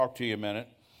talk to you a minute.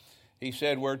 He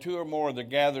said, where two or more are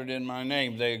gathered in my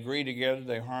name, they agree together,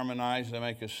 they harmonize, they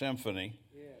make a symphony.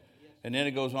 Yeah. Yes. And then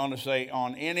it goes on to say,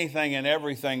 on anything and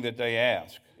everything that they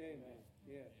ask. Amen.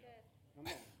 Yeah. Come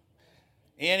on.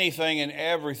 Anything and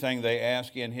everything they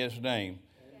ask in his name.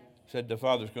 Amen. Said the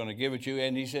Father's going to give it to you.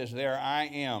 And he says, there I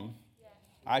am.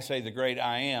 I say the great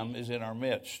I am is in our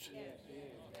midst. Yes.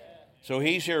 So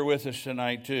he's here with us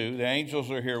tonight too. The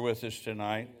angels are here with us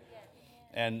tonight.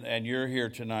 And you're here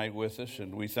tonight with us,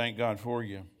 and we thank God for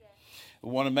you.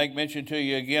 We want to make mention to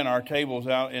you again, our table's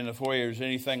out in the foyer. Is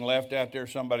anything left out there?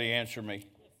 Somebody answer me.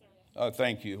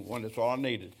 Thank you. Well, that's all I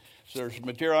needed. So there's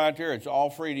material out there. It's all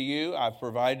free to you. I've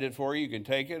provided it for you. You can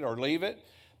take it or leave it.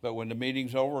 But when the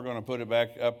meeting's over, we're going to put it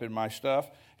back up in my stuff.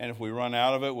 And if we run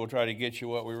out of it, we'll try to get you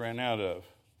what we ran out of,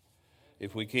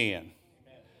 if we can.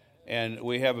 And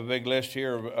we have a big list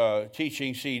here of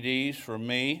teaching CDs from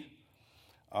me.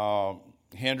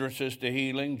 Hindrances to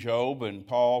healing, Job and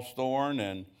Paul's thorn,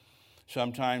 and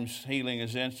sometimes healing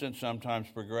is instant, sometimes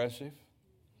progressive.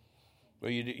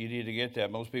 Well, you need to get that.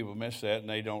 Most people miss that, and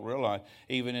they don't realize,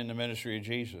 even in the ministry of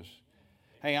Jesus.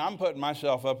 Hey, I'm putting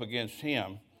myself up against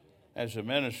him as a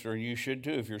minister, and you should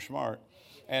too if you're smart.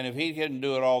 And if he couldn't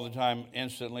do it all the time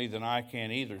instantly, then I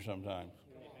can't either sometimes.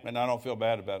 And I don't feel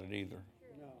bad about it either.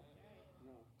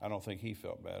 I don't think he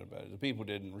felt bad about it. The people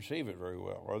didn't receive it very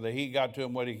well. Or that he got to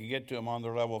them what he could get to them on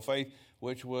their level of faith,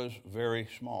 which was very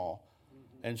small.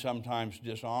 And sometimes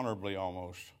dishonorably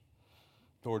almost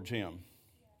towards him.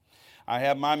 I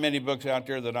have my many books out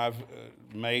there that I've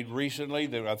made recently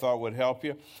that I thought would help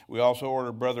you. We also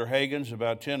ordered Brother Hagin's,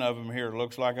 about 10 of them here it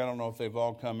looks like. I don't know if they've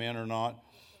all come in or not.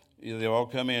 They've all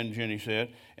come in, Jenny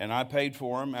said. And I paid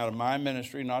for them out of my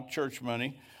ministry, not church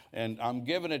money. And I'm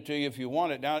giving it to you if you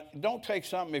want it. Now, don't take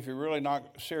something if you're really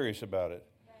not serious about it,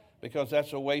 because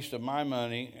that's a waste of my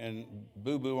money and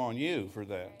boo-boo on you for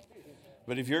that.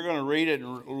 But if you're going to read it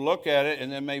and look at it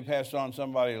and then maybe pass it on to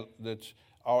somebody that's,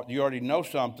 you already know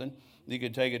something, you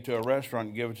could take it to a restaurant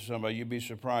and give it to somebody. You'd be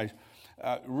surprised.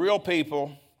 Real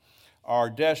people are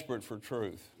desperate for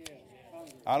truth.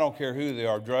 I don't care who they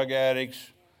are, drug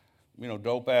addicts,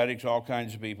 dope addicts, all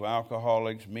kinds of people,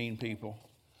 alcoholics, mean people.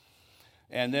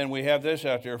 And then we have this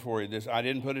out there for you. This, I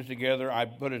didn't put it together. I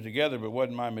put it together, but it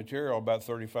wasn't my material about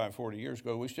 35, 40 years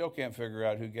ago. We still can't figure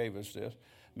out who gave us this.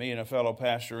 Me and a fellow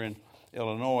pastor in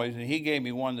Illinois. And he gave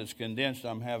me one that's condensed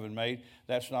I'm having made.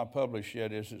 That's not published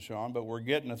yet, is it, Sean? But we're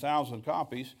getting 1,000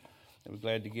 copies. I'm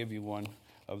glad to give you one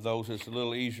of those. It's a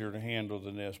little easier to handle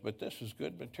than this. But this is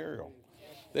good material.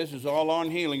 This is all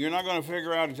on healing. You're not going to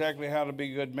figure out exactly how to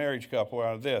be a good marriage couple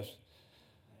out of this.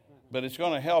 But it's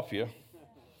going to help you.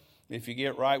 If you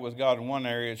get right with God in one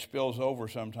area, it spills over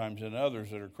sometimes in others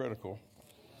that are critical.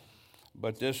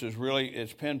 But this is really,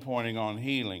 it's pinpointing on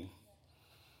healing.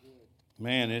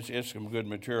 Man, it's some good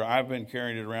material. I've been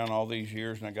carrying it around all these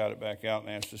years, and I got it back out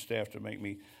and asked the staff to make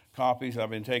me copies. I've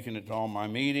been taking it to all my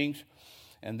meetings.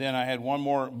 And then I had one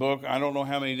more book. I don't know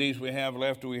how many of these we have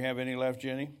left. Do we have any left,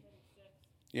 Jenny?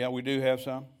 Yeah, we do have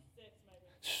some?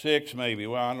 6 maybe.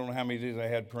 Well, I don't know how many of these I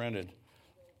had printed.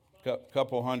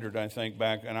 Couple hundred, I think,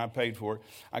 back, and I paid for it.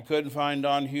 I couldn't find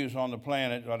Don Hughes on the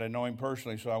planet, but I know him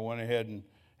personally, so I went ahead and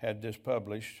had this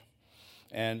published.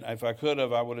 And if I could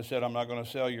have, I would have said, I'm not going to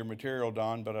sell your material,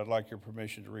 Don, but I'd like your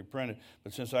permission to reprint it.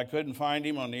 But since I couldn't find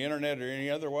him on the internet or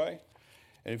any other way,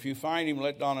 and if you find him,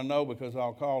 let Donna know, because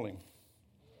I'll call him.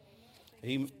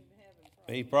 He's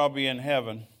probably in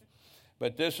heaven.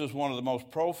 But this is one of the most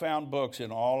profound books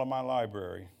in all of my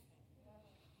library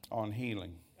on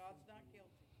healing.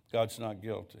 God's not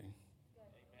guilty.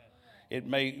 It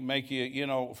may make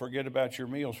you, forget about your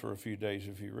meals for a few days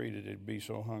if you read it. It'd be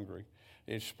so hungry.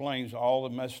 It explains all the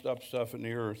messed up stuff in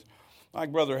the earth.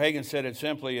 Like Brother Hagin said it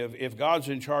simply, if God's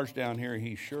in charge down here,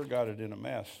 he's sure got it in a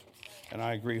mess. And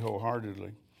I agree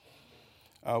wholeheartedly.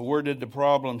 Where did the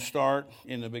problem start?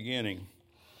 In the beginning.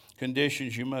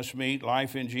 Conditions you must meet,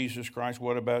 life in Jesus Christ.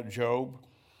 What about Job?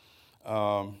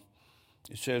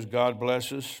 It says God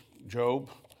blesses Job.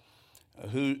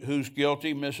 Who's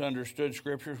guilty? Misunderstood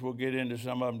scriptures. We'll get into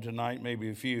some of them tonight, maybe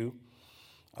a few.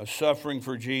 Suffering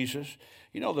for Jesus.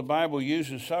 The Bible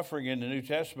uses suffering in the New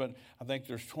Testament. I think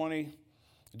there's 20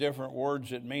 different words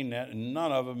that mean that, and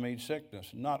none of them mean sickness.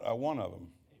 Not a one of them.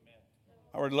 Amen.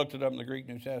 I already looked it up in the Greek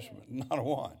New Testament. Not a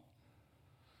one.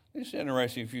 It's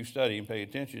interesting if you study and pay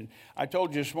attention. I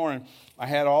told you this morning, I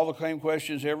had all the same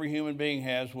questions every human being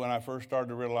has when I first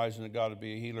started realizing that God would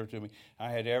be a healer to me. I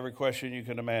had every question you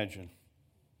can imagine.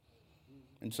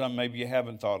 And some maybe you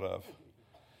haven't thought of.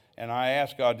 And I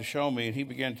asked God to show me, and he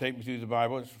began to take me through the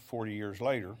Bible. It's 40 years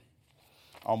later,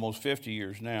 almost 50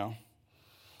 years now.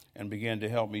 and began to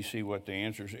help me see what the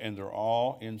answers, and they're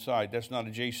all inside. That's not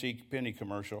a J.C. Penney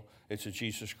commercial. It's a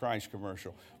Jesus Christ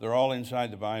commercial. They're all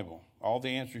inside the Bible. All the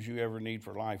answers you ever need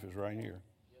for life is right here.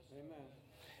 Amen.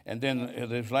 And then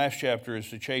this last chapter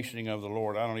is the chastening of the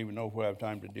Lord. I don't even know if we'll have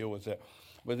time to deal with that.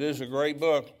 But this is a great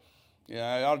book. Yeah,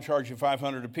 I ought to charge you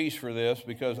 $500 a piece for this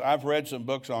because I've read some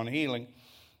books on healing.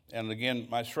 And again,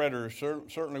 my shredder is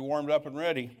certainly warmed up and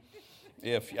ready.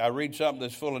 If I read something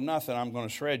that's full of nothing, I'm going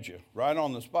to shred you right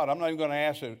on the spot. I'm not even going to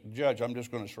ask the judge. I'm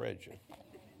just going to shred you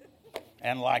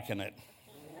and liken it.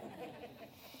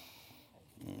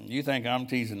 You think I'm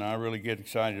teasing. I really get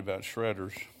excited about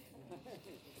shredders.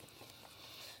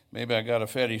 Maybe I got a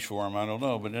fetish for them. I don't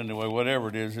know. But anyway, whatever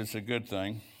it is, it's a good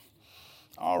thing.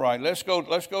 All right, let's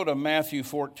go to Matthew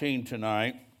 14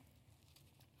 tonight.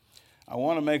 I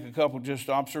want to make a couple just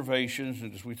observations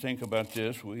as we think about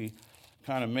this. We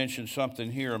kind of mentioned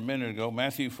something here a minute ago.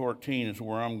 Matthew 14 is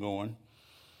where I'm going,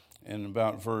 in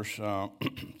about verse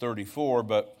 34,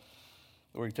 but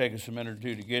it will take us a minute or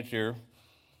two to get there.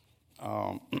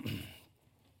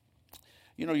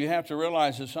 You have to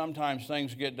realize that sometimes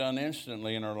things get done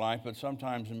instantly in our life, but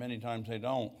sometimes and many times they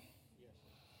don't.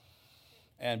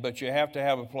 But you have to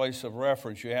have a place of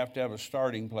reference. You have to have a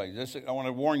starting place. I want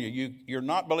to warn you, you're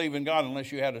not believing God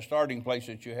unless you had a starting place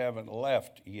that you haven't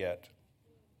left yet.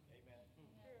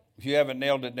 If you haven't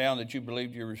nailed it down that you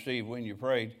believed you received when you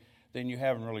prayed, then you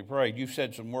haven't really prayed. You've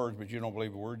said some words, but you don't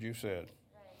believe a word you said.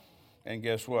 And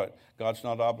guess what? God's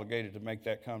not obligated to make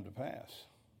that come to pass.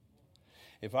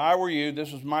 If I were you,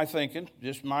 this is my thinking,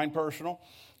 just mine personal,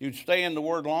 you'd stay in the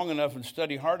Word long enough and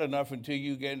study hard enough until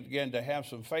you begin to have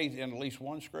some faith in at least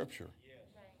one Scripture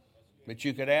that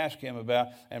you could ask Him about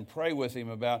and pray with Him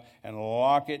about and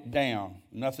lock it down.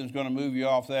 Nothing's going to move you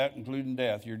off that, including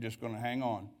death. You're just going to hang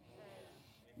on.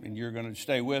 And you're going to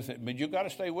stay with it. But you've got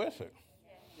to stay with it.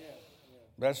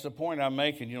 That's the point I'm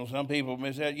making. Some people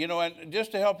miss that. And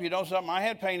just to help you know something, I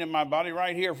had pain in my body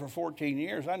right here for 14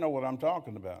 years. I know what I'm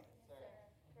talking about.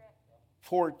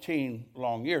 14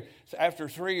 long years. So after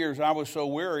 3 years, I was so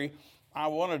weary, I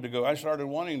started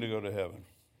wanting to go to heaven.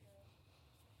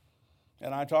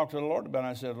 And I talked to the Lord about it.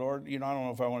 I said, Lord, I don't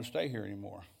know if I want to stay here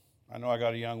anymore. I know I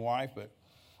got a young wife, but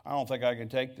I don't think I can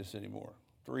take this anymore.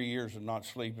 3 years of not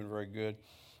sleeping very good.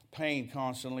 Pain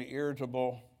constantly,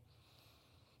 irritable.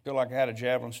 Feel like I had a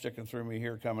javelin sticking through me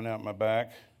here, coming out my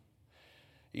back.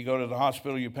 You go to the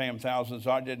hospital, you pay them thousands.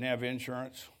 I didn't have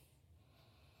insurance.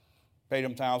 Paid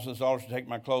them thousands of dollars to take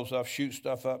my clothes off, shoot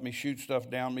stuff up me, shoot stuff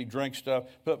down me, drink stuff,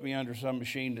 put me under some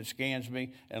machine that scans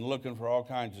me and looking for all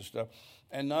kinds of stuff.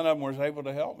 And none of them was able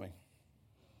to help me.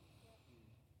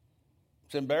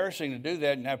 It's embarrassing to do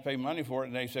that and have to pay money for it.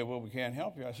 And they say, well, we can't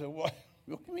help you. I said, what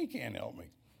do you mean you can't help me?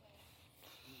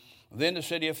 Then the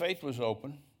City of Faith was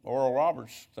open, Oral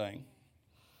Roberts thing.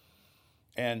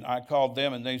 And I called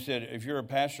them and they said, if you're a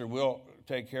pastor, we'll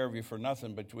take care of you for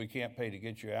nothing, but we can't pay to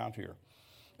get you out here.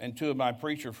 And two of my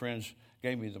preacher friends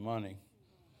gave me the money.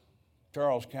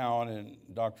 Charles Cowan and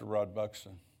Dr. Rod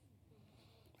Buxton.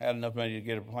 Had enough money to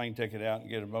get a plane ticket out and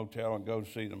get a motel and go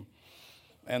see them.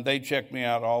 And they checked me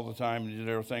out all the time and did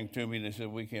everything to me. And they said,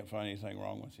 we can't find anything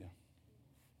wrong with you.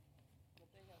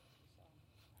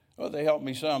 Well, they helped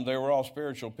me some. They were all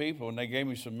spiritual people, and they gave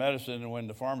me some medicine. And when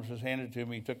the pharmacist handed it to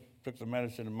me, he took the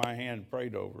medicine in my hand and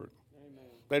prayed over it. Amen.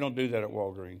 They don't do that at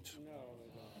Walgreens. No,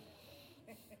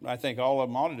 they don't. I think all of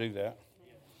them ought to do that.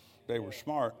 They were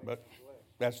smart, but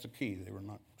that's the key. They were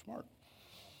not smart.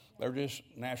 They're just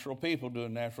natural people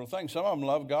doing natural things. Some of them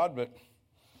love God, but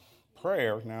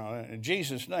prayer, now, in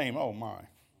Jesus' name, oh my.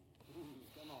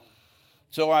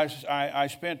 So I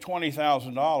spent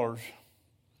 $20,000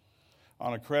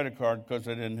 on a credit card because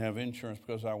I didn't have insurance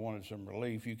because I wanted some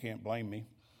relief. You can't blame me.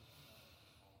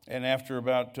 And after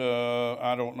about, the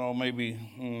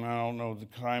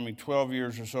timing, 12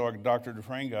 years or so, Dr.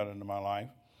 Dufresne got into my life.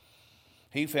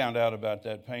 He found out about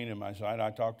that pain in my side.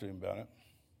 I talked to him about it.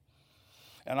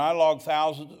 And I logged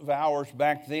thousands of hours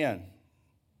back then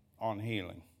on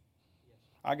healing.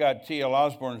 I got T.L.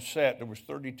 Osborne's set. There was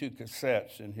 32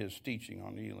 cassettes in his teaching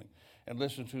on healing. And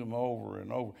listened to him over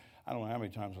and over. I don't know how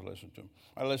many times I listened to him.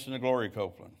 I listened to Gloria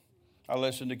Copeland. I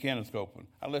listened to Kenneth Copeland.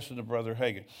 I listened to Brother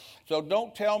Hagin. So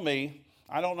don't tell me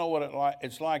I don't know what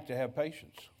it's like to have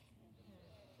patience.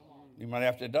 You might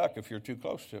have to duck if you're too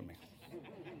close to me.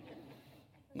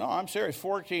 No, I'm serious.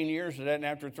 14 years of that, and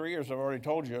after 3 years, I've already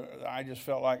told you, I just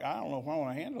felt like, I don't know if I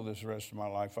want to handle this the rest of my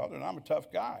life, Father, and I'm a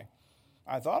tough guy.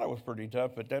 I thought I was pretty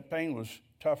tough, but that pain was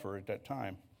tougher at that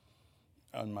time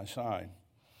on my side.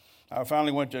 I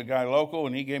finally went to a guy local,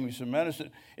 and he gave me some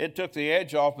medicine. It took the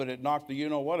edge off, but it knocked the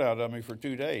you-know-what out of me for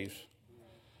 2 days.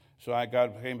 So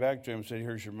God came back to him and said,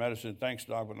 here's your medicine. Thanks,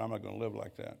 Doc, but I'm not going to live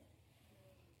like that.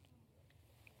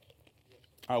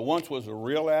 I once was a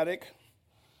real addict,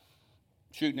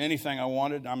 shooting anything I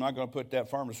wanted. I'm not going to put that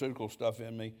pharmaceutical stuff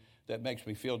in me that makes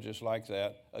me feel just like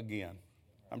that again.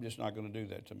 I'm just not going to do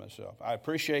that to myself. I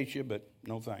appreciate you, but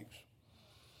no thanks.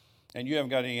 And you haven't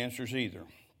got any answers either.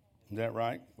 Is that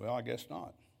right? Well, I guess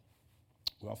not.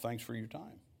 Well, thanks for your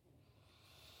time.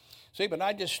 See, but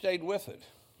I just stayed with it.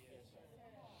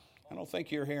 I don't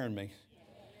think you're hearing me.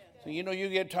 So, you know, you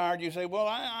get tired. You say, well,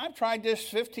 I've tried this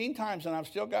 15 times and I've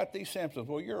still got these symptoms.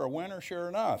 Well, you're a winner, sure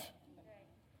enough.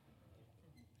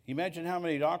 You imagine how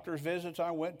many doctor's visits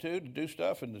I went to do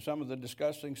stuff, and some of the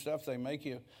disgusting stuff they make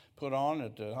you put on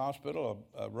at the hospital,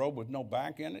 a robe with no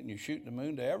back in it, and you shoot the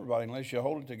moon to everybody unless you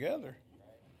hold it together.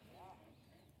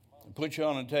 And put you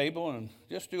on a table and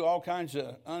just do all kinds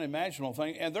of unimaginable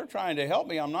things. And they're trying to help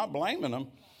me. I'm not blaming them.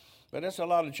 But it's a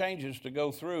lot of changes to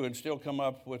go through and still come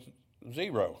up with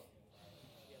zero.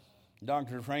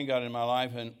 Dr. Frank got in my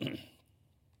life, and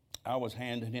I was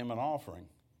handing him an offering.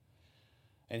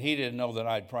 And he didn't know that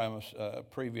I'd promised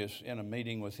previous in a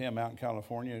meeting with him out in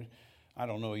California, I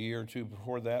don't know, a year or two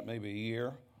before that, maybe a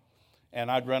year.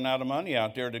 And I'd run out of money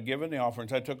out there to give in the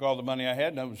offerings. I took all the money I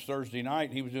had, and it was Thursday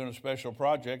night. He was doing a special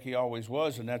project. He always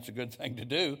was, and that's a good thing to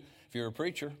do if you're a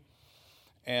preacher.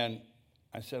 And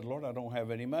I said, Lord, I don't have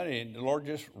any money. And the Lord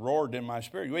just roared in my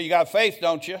spirit. Well, you got faith,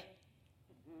 don't you?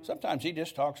 Sometimes he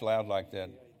just talks loud like that.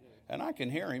 And I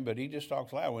can hear him, but he just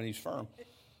talks loud when he's firm.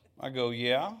 I go,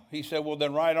 yeah. He said, well,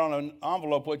 then write on an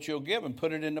envelope what you'll give and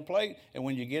put it in the plate. And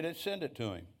when you get it, send it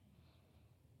to him.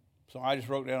 So I just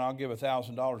wrote down, I'll give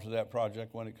 $1,000 to that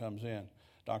project when it comes in.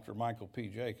 Dr. Michael P.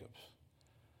 Jacobs.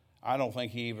 I don't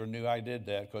think he even knew I did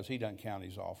that because he doesn't count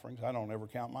his offerings. I don't ever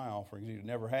count my offerings. He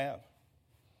never have.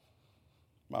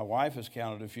 My wife has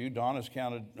counted a few. Donna's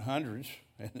counted hundreds,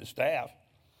 and the staff.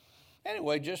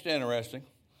 Anyway, just interesting.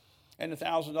 And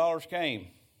 $1,000 came.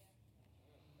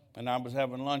 And I was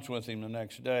having lunch with him the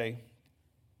next day.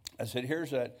 I said,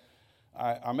 here's that.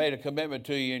 I made a commitment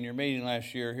to you in your meeting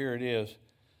last year. Here it is.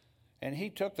 And he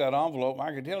took that envelope.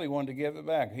 I could tell he wanted to give it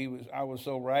back. I was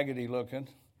so raggedy looking.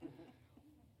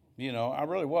 You know, I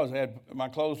really was. My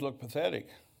clothes looked pathetic.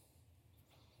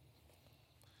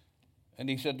 And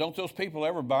he said, don't those people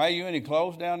ever buy you any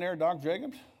clothes down there, Doc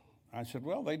Jacobs? I said,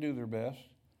 well, they do their best.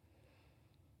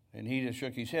 And he just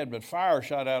shook his head, but fire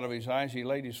shot out of his eyes. He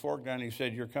laid his fork down and he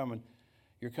said, you're coming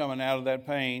out of that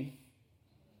pain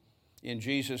in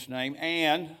Jesus' name,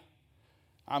 and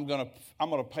I'm going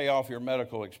to pay off your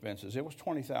medical expenses. It was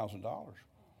 $20,000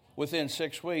 within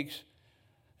 6 weeks.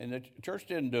 And the church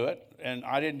didn't do it. And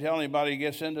I didn't tell anybody who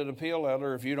gets into the appeal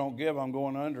letter, if you don't give, I'm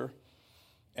going under.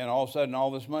 And all of a sudden,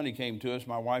 all this money came to us.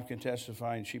 My wife can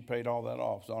testify, and she paid all that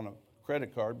off on a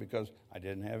credit card because I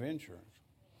didn't have insurance.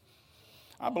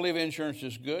 I believe insurance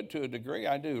is good to a degree.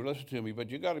 I do. Listen to me. But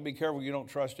you got to be careful you don't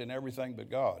trust in everything but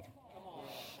God.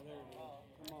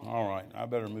 All right. I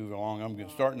better move along. I'm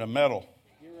starting to meddle.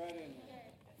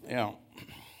 Yeah.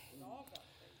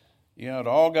 You know, it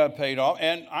all got paid off.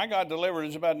 And I got delivered. It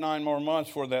was about 9 more months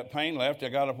before that pain left. I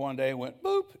got up one day and went,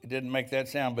 boop. It didn't make that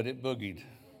sound, but it boogied.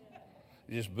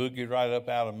 It just boogied right up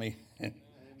out of me. It's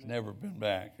never been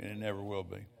back, and it never will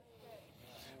be.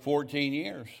 14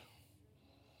 years.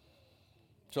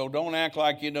 So don't act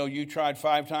like, you tried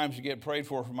 5 times to get prayed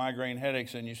for migraine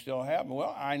headaches and you still have them.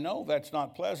 Well, I know that's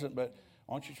not pleasant, but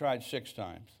why don't you try it 6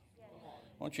 times?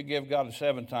 Why don't you give God a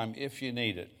 7th time if you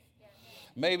need it?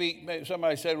 Maybe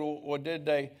somebody said, well, what did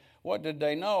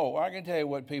they know? I can tell you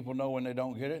what people know when they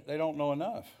don't get it. They don't know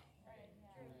enough.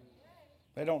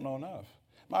 They don't know enough.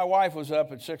 My wife was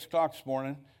up at 6 o'clock this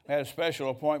morning, had a special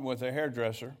appointment with a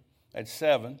hairdresser at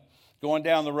 7. Going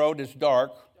down the road, it's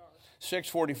dark.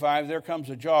 6:45, there comes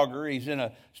a jogger. He's in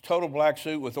a total black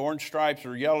suit with orange stripes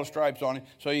or yellow stripes on him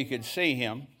so you could see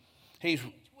him. He's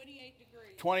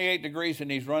 28 degrees, and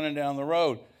he's running down the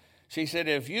road. She said,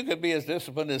 if you could be as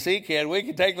disciplined as he can, we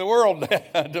could take the world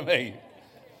to me.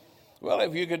 Well,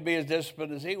 if you could be as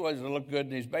disciplined as he was to look good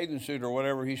in his bathing suit or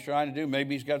whatever he's trying to do,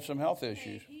 maybe he's got some health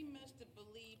issues. He must have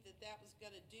believed that was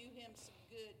going to do him some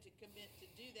good to commit to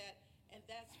do that, and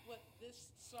that's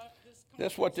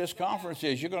what this conference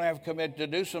is. You're going to have to commit to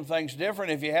do some things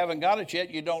different. If you haven't got it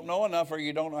yet, you don't know enough or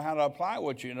you don't know how to apply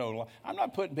what you know. I'm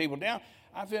not putting people down.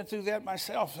 I've been through that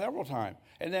myself several times.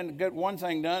 And then get one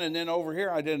thing done, and then over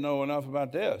here I didn't know enough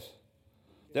about this.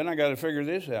 Then I got to figure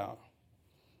this out.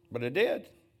 But I did.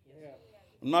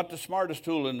 I'm not the smartest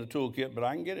tool in the toolkit, but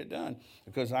I can get it done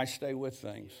because I stay with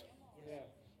things.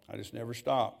 I just never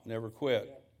stop, never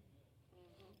quit.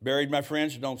 Buried my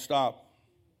friends, don't stop.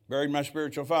 Buried my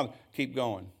spiritual father, keep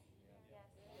going.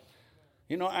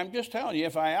 You know, I'm just telling you,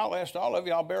 if I outlast all of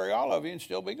you, I'll bury all of you and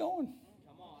still be going.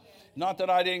 Not that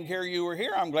I didn't care you were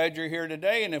here. I'm glad you're here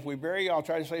today. And if we bury you, I'll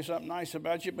try to say something nice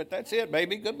about you. But that's it,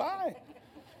 baby. Goodbye.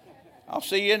 I'll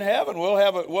see you in heaven. We'll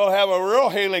have a real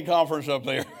healing conference up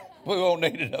there. We won't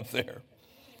need it up there.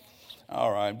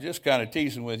 All right. I'm just kind of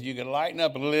teasing with you. You can lighten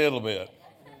up a little bit.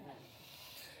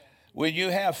 When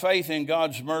you have faith in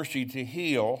God's mercy to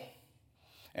heal,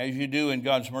 as you do in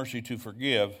God's mercy to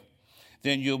forgive,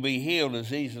 then you'll be healed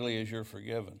as easily as you're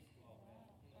forgiven.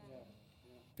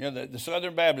 You know, the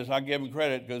Southern Baptists, I give them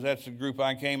credit because that's the group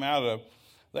I came out of.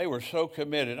 They were so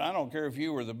committed. I don't care if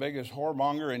you were the biggest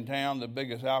whoremonger in town, the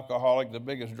biggest alcoholic, the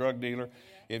biggest drug dealer.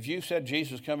 If you said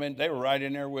Jesus come in, they were right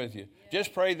in there with you.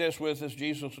 Just pray this with us,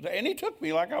 Jesus. And he took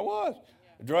me like I was,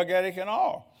 a drug addict and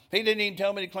all. He didn't even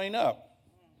tell me to clean up.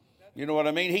 You know what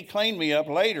I mean? He cleaned me up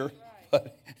later,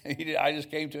 but I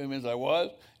just came to him as I was,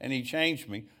 and he changed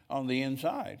me on the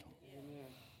inside.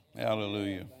 Amen.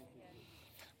 Hallelujah.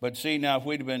 But see, now, if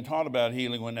we'd have been taught about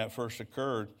healing when that first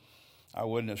occurred, I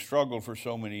wouldn't have struggled for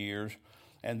so many years.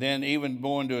 And then even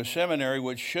going to a seminary,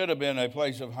 which should have been a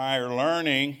place of higher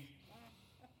learning.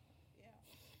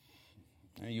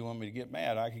 And you want me to get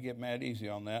mad? I could get mad easy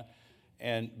on that.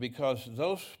 And because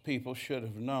those people should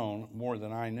have known more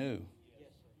than I knew.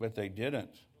 But they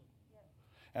didn't.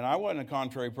 And I wasn't a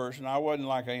contrary person. I wasn't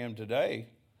like I am today.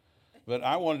 But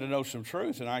I wanted to know some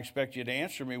truth, and I expect you to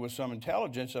answer me with some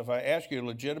intelligence if I ask you a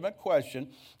legitimate question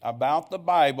about the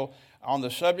Bible on the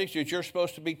subjects that you're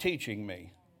supposed to be teaching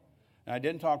me. And I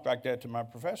didn't talk like that to my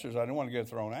professors. I didn't want to get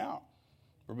thrown out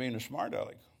for being a smart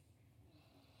aleck.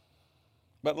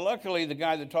 But luckily, the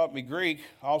guy that taught me Greek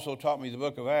also taught me the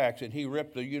book of Acts, and he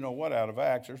ripped the you-know-what out of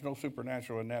Acts. There's no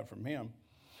supernatural in that from him.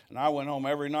 And I went home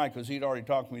every night because he'd already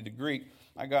taught me the Greek.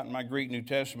 I got in my Greek New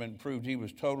Testament and proved he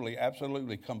was totally,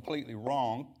 absolutely, completely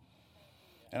wrong.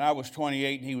 And I was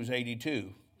 28 and he was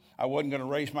 82. I wasn't going to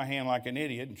raise my hand like an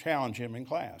idiot and challenge him in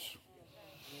class.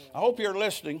 I hope you're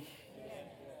listening.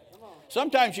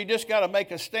 Sometimes you just got to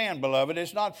make a stand, beloved.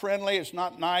 It's not friendly. It's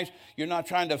not nice. You're not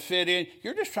trying to fit in.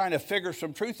 You're just trying to figure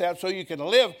some truth out so you can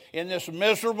live in this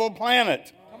miserable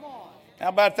planet. How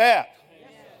about that?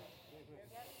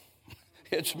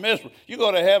 It's miserable. You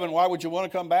go to heaven, why would you want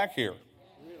to come back here?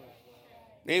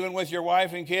 Even with your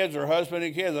wife and kids or husband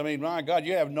and kids. I mean, my God,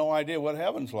 you have no idea what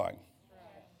heaven's like.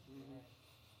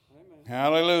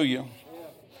 Hallelujah.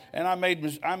 And I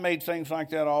made things like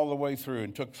that all the way through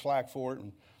and took slack for it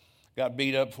and got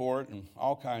beat up for it and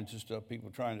all kinds of stuff. People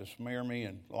trying to smear me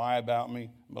and lie about me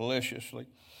maliciously.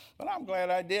 But I'm glad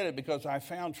I did it because I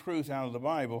found truth out of the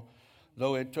Bible,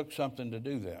 though it took something to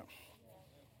do that.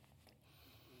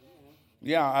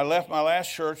 Yeah, I left my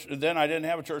last church. Then I didn't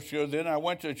have a church to go. Then I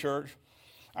went to a church.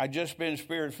 I'd just been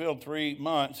Spirit-filled 3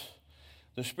 months.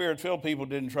 The Spirit-filled people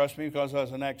didn't trust me because I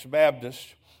was an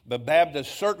ex-Baptist. The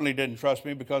Baptists certainly didn't trust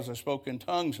me because I spoke in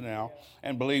tongues now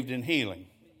and believed in healing.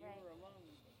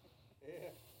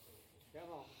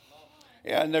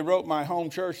 Yeah, and they wrote my home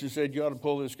church and said, you ought to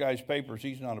pull this guy's papers.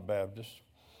 He's not a Baptist.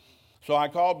 So I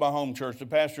called my home church. The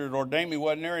pastor that ordained me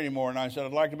wasn't there anymore. And I said,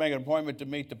 I'd like to make an appointment to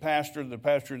meet the pastor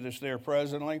that's there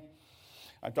presently.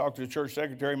 I talked to the church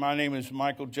secretary. My name is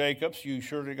Michael Jacobs. You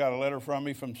surely got a letter from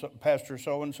me from Pastor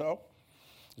so-and-so.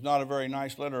 It's not a very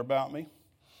nice letter about me.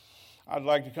 I'd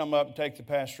like to come up and take the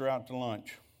pastor out to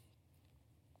lunch,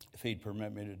 if he'd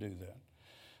permit me to do that.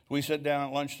 We sat down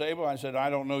at lunch table. I said,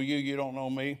 I don't know you. You don't know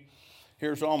me.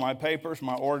 Here's all my papers,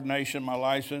 my ordination, my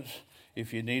license.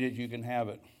 If you need it, you can have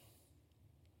it.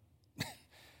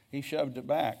 He shoved it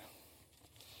back.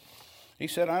 He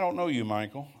said, I don't know you,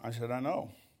 Michael. I said, I know.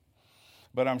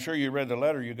 But I'm sure you read the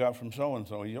letter you got from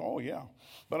so-and-so. He said, oh, yeah.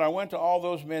 But I went to all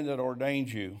those men that ordained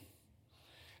you.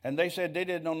 And they said they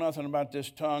didn't know nothing about this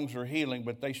tongues or healing,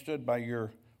 but they stood by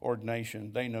your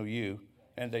ordination. They know you,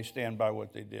 and they stand by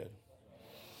what they did.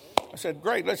 I said,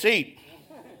 great, let's eat.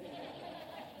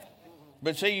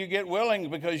 But see, you get willing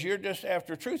because you're just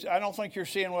after truth. I don't think you're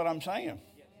seeing what I'm saying.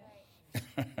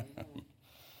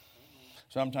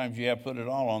 Sometimes you have to put it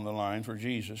all on the line for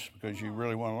Jesus because you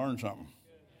really want to learn something.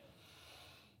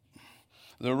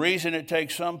 The reason it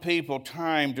takes some people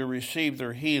time to receive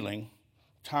their healing,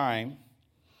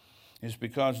 is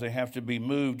because they have to be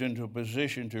moved into a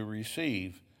position to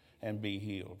receive and be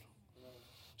healed.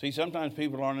 See, sometimes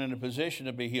people aren't in a position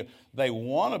to be healed. They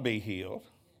want to be healed.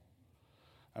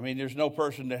 I mean, there's no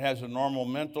person that has a normal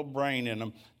mental brain in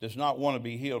them does not want to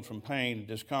be healed from pain and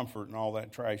discomfort and all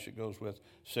that trash that goes with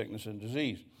sickness and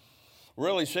disease.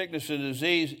 Really, sickness and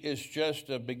disease is just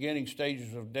the beginning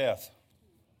stages of death.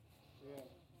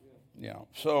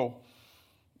 So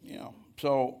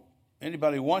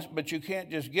anybody wants, but you can't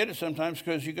just get it sometimes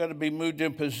because you got to be moved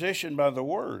in position by the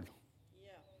word.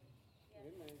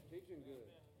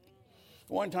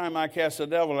 One time I cast the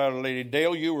devil out of a lady.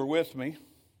 Dale, you were with me.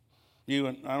 You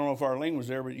and I don't know if Arlene was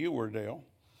there, but you were, Dale.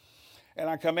 And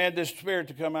I commanded this spirit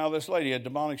to come out of this lady, a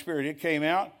demonic spirit. It came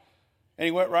out, and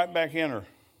he went right back in her.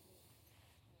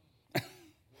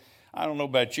 I don't know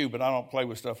about you, but I don't play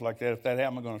with stuff like that. If that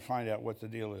happens, I'm going to find out what the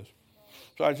deal is.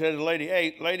 So I said to the lady,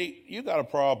 hey, lady, you got a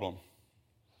problem.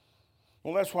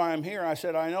 Well, that's why I'm here. I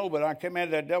said, I know, but I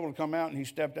commanded that devil to come out, and he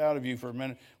stepped out of you for a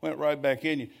minute, went right back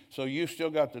in you. So you still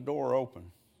got the door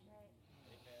open.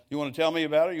 You want to tell me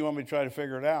about it? You want me to try to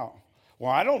figure it out?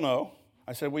 Well, I don't know.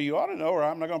 I said, well, you ought to know, or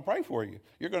I'm not going to pray for you.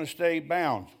 You're going to stay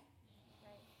bound.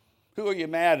 Who are you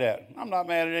mad at? I'm not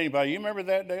mad at anybody. You remember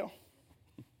that, Dale?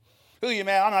 Who are you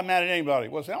mad at? I'm not mad at anybody.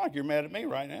 Well, it sounds like you're mad at me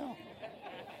right now.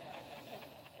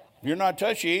 You're not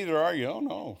touchy either, are you? Oh,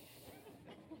 no.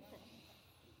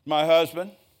 My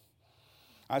husband,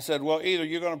 I said, well, either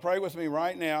you're going to pray with me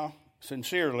right now,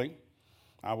 sincerely.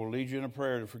 I will lead you in a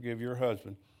prayer to forgive your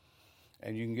husband,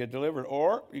 and you can get delivered.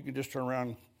 Or you can just turn around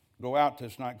and go out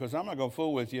this night, because I'm not going to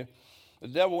fool with you. The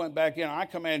devil went back in. I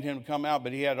commanded him to come out,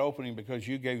 but he had opening because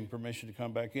you gave him permission to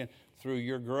come back in through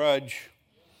your grudge,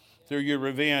 through your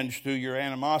revenge, through your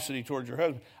animosity towards your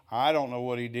husband. I don't know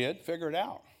what he did. Figure it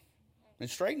out and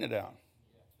straighten it out.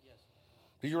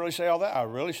 Did you really say all that? I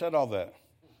really said all that.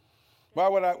 Why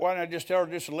didn't I just tell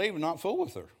her just to leave and not fool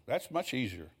with her? That's much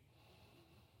easier.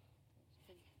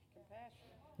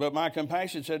 But my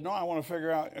compassion said, no, I want to figure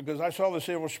out, because I saw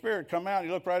the evil spirit come out. He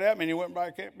looked right at me, and he went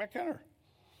back in her.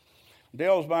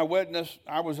 Dale's my witness.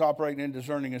 I was operating in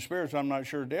discerning of spirits. I'm not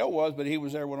sure Dale was, but he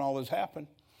was there when all this happened.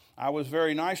 I was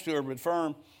very nice to her, but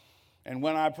firm. And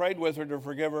when I prayed with her to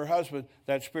forgive her husband,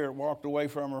 that spirit walked away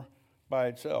from her by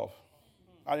itself.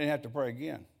 I didn't have to pray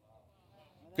again,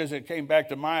 because it came back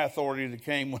to my authority that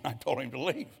came when I told him to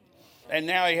leave. And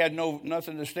now he had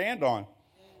nothing to stand on,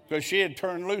 because she had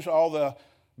turned loose all the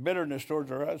bitterness towards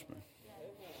her husband.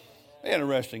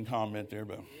 Interesting comment there,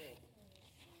 but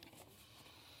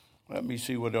let me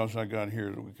see what else I got here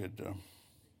that we could.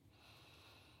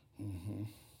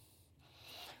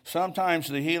 Sometimes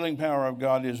the healing power of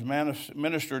God is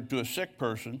ministered to a sick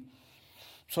person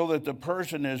so that the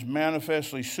person is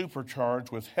manifestly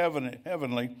supercharged with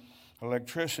heavenly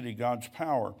electricity, God's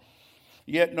power.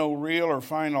 Yet no real or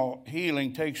final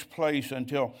healing takes place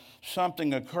until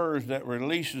something occurs that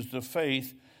releases the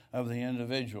faith of the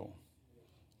individual.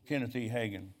 Kenneth E.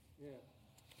 Hagin.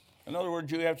 In other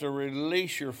words, you have to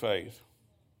release your faith.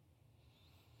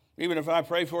 Even if I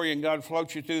pray for you and God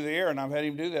floats you through the air, and I've had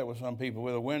him do that with some people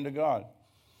with a wind of God.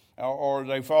 Or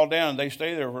they fall down and they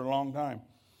stay there for a long time.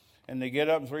 And they get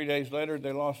up and 3 days later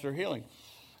they lost their healing.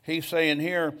 He's saying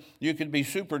here, you could be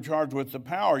supercharged with the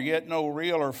power, yet no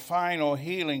real or final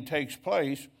healing takes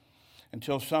place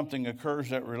until something occurs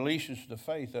that releases the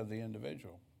faith of the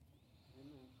individual.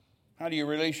 How do you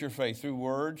release your faith? Through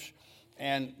words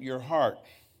and your heart.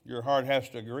 Your heart has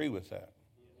to agree with that.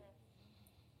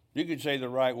 You could say the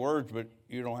right words, but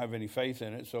you don't have any faith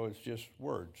in it, so it's just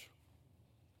words.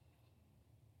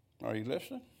 Are you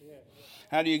listening? Yeah.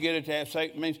 How do you get it to say?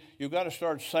 It means you've got to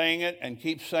start saying it and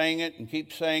keep saying it and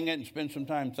keep saying it and spend some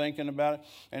time thinking about it.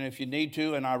 And if you need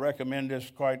to, and I recommend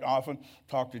this quite often,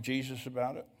 talk to Jesus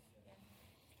about it.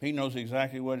 He knows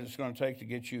exactly what it's going to take to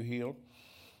get you healed,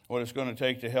 what it's going to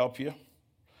take to help you,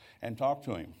 and talk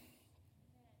to him.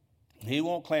 He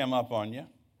won't clam up on you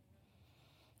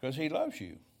because he loves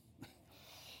you.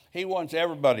 He wants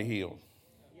everybody healed.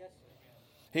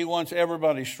 He wants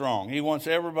everybody strong. He wants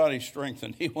everybody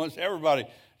strengthened. He wants everybody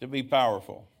to be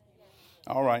powerful.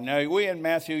 All right, now are we in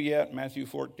Matthew yet? Matthew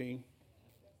 14.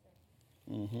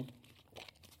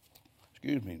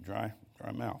 Excuse me, dry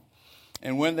mouth.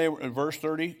 And when they were, verse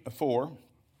 34,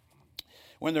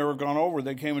 when they were gone over,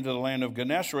 they came into the land of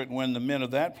Gennesaret, when the men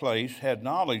of that place had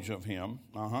knowledge of him.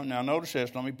 Now notice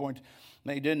this, let me point.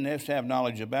 They didn't have to have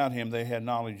knowledge about him, they had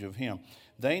knowledge of him.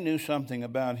 They knew something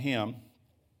about him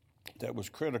that was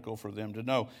critical for them to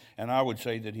know. And I would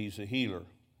say that he's a healer,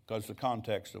 because the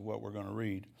context of what we're going to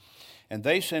read. And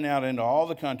they sent out into all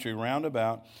the country round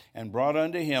about, and brought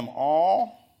unto him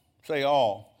all, say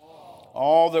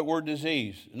all that were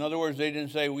diseased. In other words, they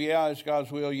didn't say, well, yeah, it's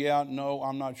God's will. Yeah, no,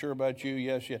 I'm not sure about you.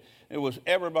 Yes, yeah. It was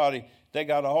everybody they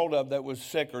got a hold of that was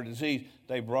sick or diseased.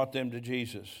 They brought them to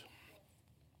Jesus.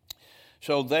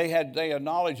 So they had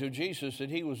knowledge of Jesus, that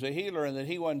he was a healer and that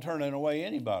he wasn't turning away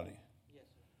anybody.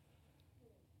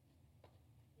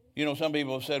 You know, some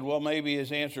people have said, well, maybe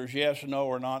his answer is yes, no,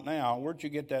 or not now. Where'd you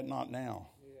get that not now?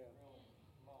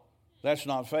 That's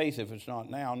not faith if it's not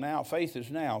now. Now, faith is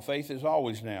now. Faith is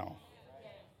always now.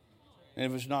 And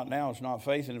if it's not now, it's not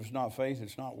faith. And if it's not faith,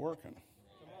 it's not working.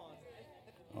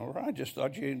 All right, just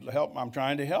thought you'd help. I'm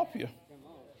trying to help you.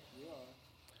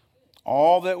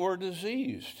 All that were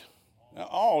diseased. Now,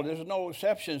 all, there's no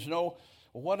exceptions. No,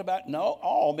 what about, no,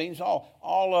 all means all.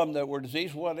 All of them that were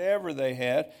diseased, whatever they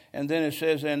had. And then it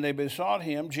says, and they besought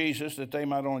him, Jesus, that they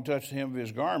might only touch the hem of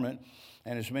his garment.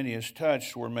 And as many as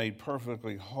touched were made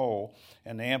perfectly whole.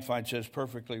 And the Amplified says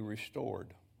perfectly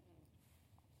restored.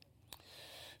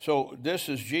 So this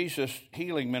is Jesus'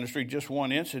 healing ministry, just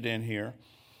one incident here.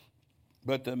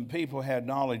 But the people had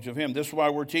knowledge of him. This is why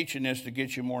we're teaching this, to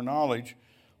get you more knowledge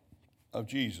of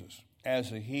Jesus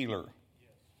as a healer.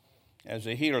 As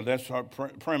a healer, that's our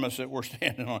premise that we're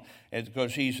standing on,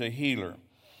 because he's a healer.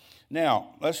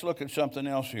 Now, let's look at something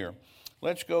else here.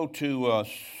 Let's go to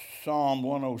Psalm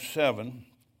 107.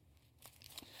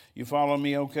 You follow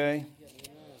me okay?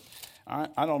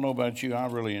 I don't know about you. I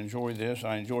really enjoy this.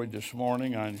 I enjoyed this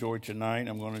morning. I enjoyed tonight.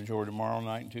 I'm going to enjoy tomorrow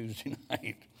night and Tuesday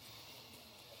night.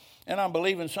 And I'm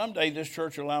believing someday this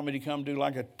church will allow me to come do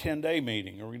like a 10-day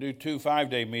meeting, or we do 2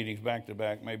 5-day meetings back to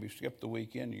back. Maybe skip the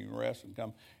weekend, you can rest and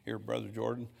come hear Brother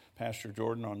Jordan, Pastor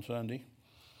Jordan on Sunday.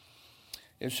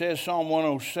 It says Psalm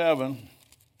 107,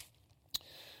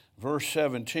 verse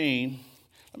 17.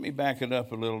 Let me back it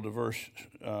up a little to verse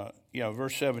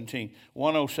 17.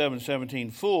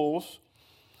 107:17. Fools,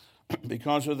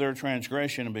 because of their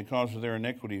transgression and because of their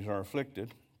iniquities, are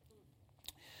afflicted.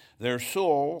 Their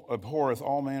soul abhorreth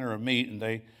all manner of meat, and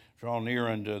they draw near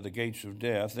unto the gates of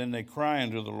death. Then they cry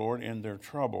unto the Lord in their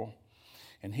trouble,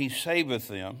 and he saveth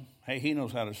them. Hey, he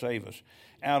knows how to save us.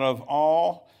 Out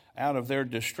of their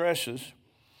distresses,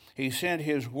 he sent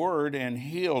his word and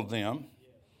healed them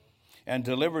and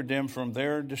delivered them from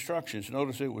their destructions.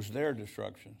 Notice it was their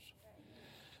destructions.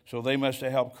 So they must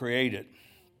have helped create it.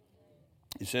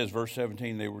 It says, verse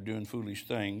 17, they were doing foolish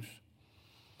things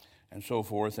and so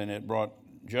forth, and it brought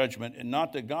judgment. And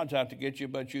not that God's out to get you,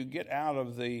 but you get out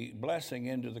of the blessing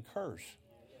into the curse.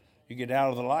 You get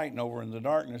out of the light and over in the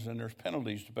darkness, and there's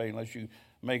penalties to pay unless you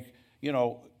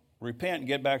repent and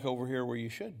get back over here where you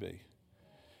should be.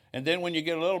 And then when you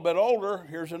get a little bit older,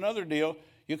 here's another deal.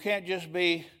 You can't just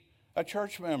be a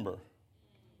church member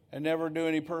and never do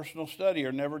any personal study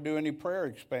or never do any prayer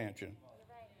expansion.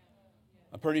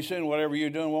 Pretty soon, whatever you're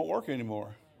doing won't work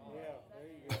anymore. Yeah, there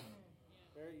you go.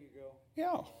 There you go.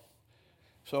 Yeah.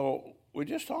 So we're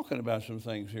just talking about some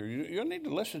things here. You'll need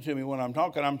to listen to me when I'm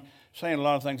talking. I'm saying a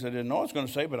lot of things I didn't know I was going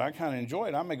to say, but I kind of enjoy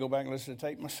it. I may go back and listen to the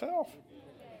tape myself.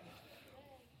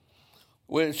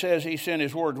 Well, it says he sent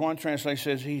his word. One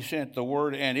translation says he sent the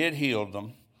word and it healed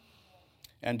them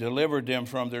and delivered them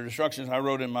from their destructions. I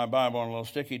wrote in my Bible on a little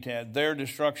sticky tab, their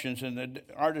destructions. And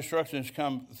our destructions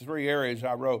come 3 areas.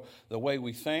 I wrote the way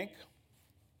we think,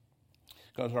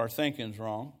 because our thinking's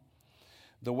wrong.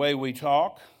 The way we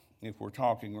talk, if we're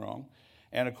talking wrong.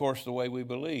 And, of course, the way we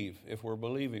believe, if we're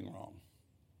believing wrong.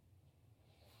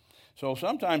 So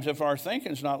sometimes if our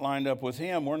thinking's not lined up with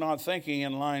him, we're not thinking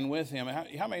in line with him.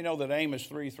 How many know that Amos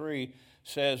 3:3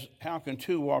 says, how can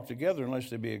 2 walk together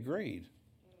unless they be agreed?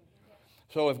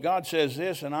 So if God says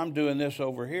this and I'm doing this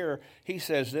over here, he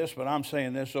says this, but I'm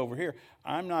saying this over here,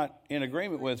 I'm not in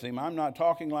agreement with him. I'm not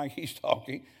talking like he's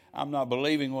talking. I'm not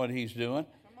believing what he's doing.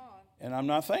 And I'm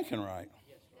not thinking right.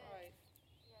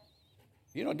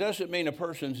 You know, it doesn't mean a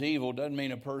person's evil, doesn't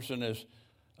mean a person is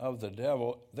of the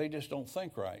devil. They just don't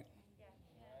think right.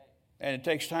 And it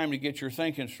takes time to get your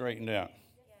thinking straightened out.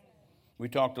 We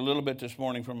talked a little bit this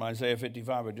morning from Isaiah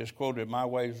 55. I just quoted, my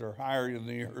ways are higher than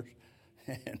the earth.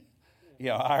 And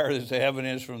higher as the heaven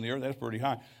is from the earth. That's pretty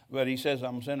high. But he says,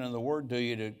 I'm sending the word to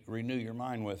you to renew your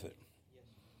mind with it.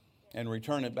 And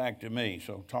return it back to me.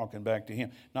 So talking back to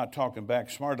him. Not talking back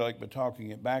smart aleck, but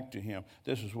talking it back to him.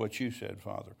 This is what you said,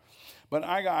 Father. But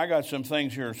I got some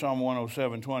things here in Psalm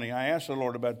 107:20. I asked the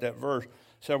Lord about that verse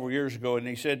several years ago, and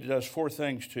he said it does 4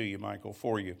 things to you, Michael,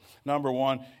 for you. Number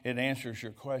 1, it answers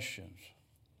your questions.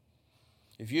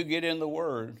 If you get in the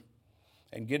Word,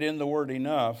 and get in the Word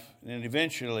enough, and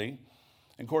eventually,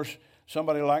 and of course,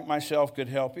 somebody like myself could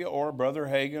help you, or Brother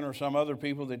Hagin, or some other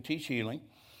people that teach healing,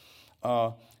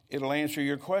 it'll answer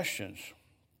your questions.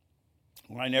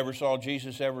 I never saw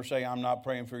Jesus ever say, I'm not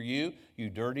praying for you, you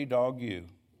dirty dog, you.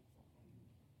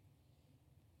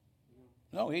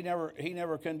 No, he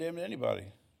never condemned anybody.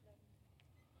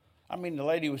 I mean, the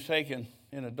lady was taken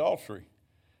in adultery,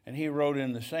 and he wrote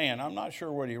in the sand. I'm not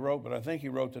sure what he wrote, but I think he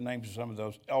wrote the names of some of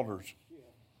those elders.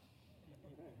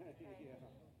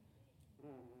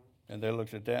 And they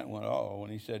looked at that and went, oh,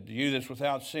 and he said, you that's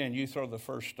without sin, you throw the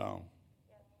first stone.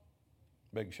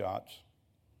 Big shots.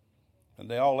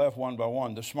 And they all left one by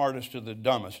one, the smartest to the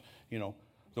dumbest.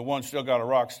 The one still got a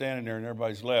rock standing there and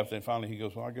everybody's left. And finally he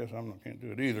goes, well, I guess I can't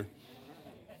do it either.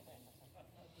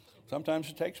 Sometimes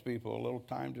it takes people a little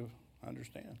time to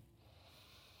understand.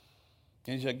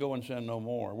 And he said, go and sin no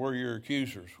more. Where are your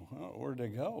accusers? Well, where'd they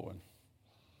go? And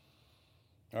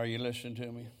are you listening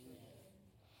to me?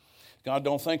 God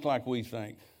don't think like we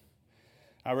think.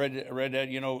 I read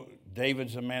that,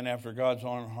 David's a man after God's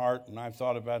own heart, and I've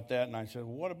thought about that, and I said,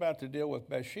 well, what about the deal with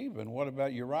Bathsheba, and what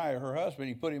about Uriah, her husband?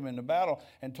 He put him in the battle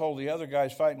and told the other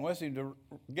guys fighting with him to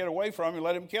get away from him and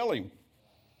let him kill him.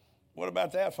 What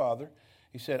about that, Father?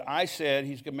 He said, I said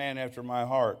he's a man after my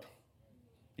heart.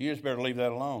 You just better leave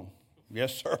that alone.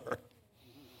 Yes, sir.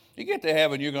 You get to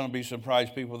heaven, you're going to be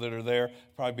surprised people that are there,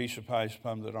 probably be surprised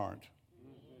some that aren't.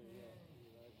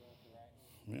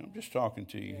 I'm just talking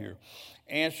to you here.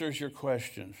 Answers your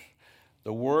questions.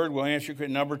 The Word will answer your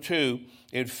questions. Number 2,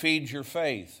 it feeds your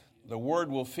faith. The Word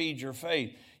will feed your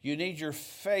faith. You need your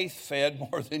faith fed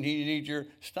more than you need your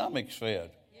stomachs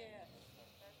fed. Yeah.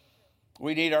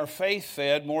 We need our faith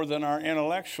fed more than our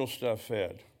intellectual stuff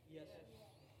fed. Yes.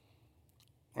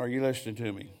 Are you listening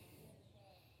to me?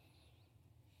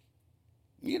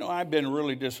 I've been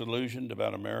really disillusioned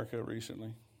about America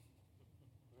recently.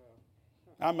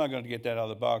 I'm not going to get that out of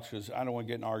the box because I don't want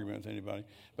to get in an argument with anybody.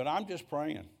 But I'm just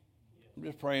praying. I'm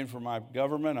just praying for my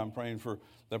government. I'm praying for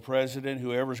the president,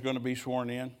 whoever's going to be sworn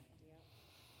in,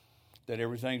 that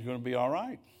everything's going to be all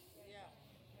right.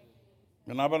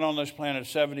 And I've been on this planet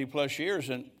 70 plus years,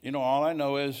 and, all I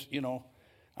know is,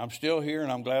 I'm still here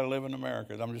and I'm glad I live in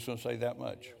America. I'm just going to say that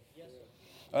much.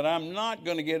 But I'm not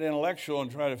going to get intellectual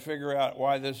and try to figure out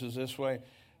why this is this way.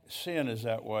 Sin is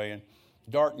that way, and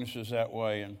darkness is that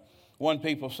way, and one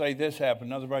people say this happened,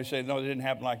 another body say, no, it didn't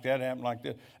happen like that, it happened like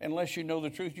this. Unless you know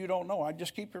the truth, you don't know. I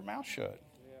just keep your mouth shut.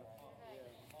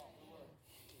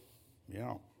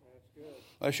 Yeah.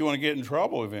 Unless you want to get in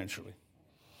trouble eventually.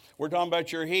 We're talking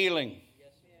about your healing.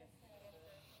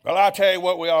 Well, I'll tell you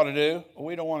what we ought to do. Well,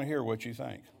 we don't want to hear what you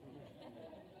think.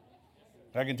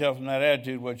 I can tell from that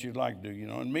attitude what you'd like to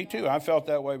do, And me too. I felt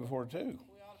that way before too.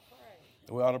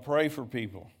 We ought to pray for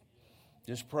people.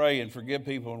 Just pray and forgive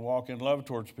people and walk in love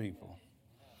towards people.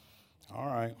 All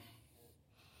right.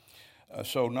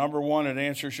 So number 1, it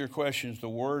answers your questions. The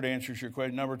Word answers your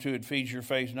question. Number 2, it feeds your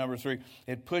faith. Number 3,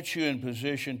 it puts you in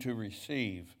position to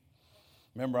receive.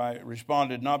 Remember, I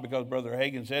responded not because Brother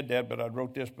Hagin said that, but I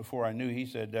wrote this before I knew he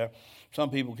said that.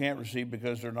 Some people can't receive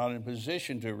because they're not in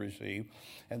position to receive.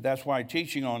 And that's why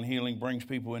teaching on healing brings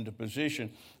people into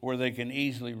position where they can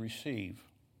easily receive.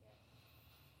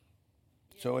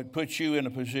 So it puts you in a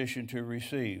position to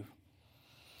receive.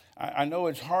 I know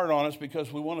it's hard on us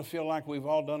because we want to feel like we've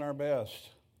all done our best.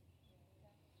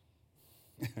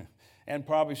 And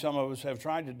probably some of us have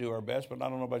tried to do our best, but I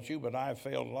don't know about you, but I have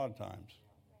failed a lot of times.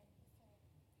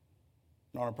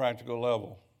 On a practical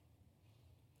level.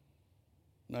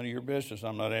 None of your business.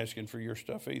 I'm not asking for your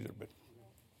stuff either, but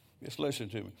just listen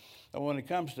to me. But when it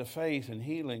comes to faith and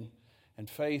healing and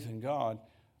faith in God,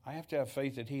 I have to have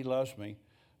faith that He loves me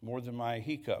more than my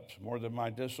hiccups, more than my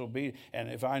disobedience.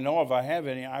 And if I have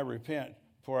any, I repent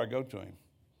before I go to Him.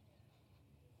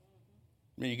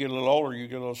 I mean, you get a little older, you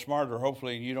get a little smarter,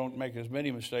 hopefully, and you don't make as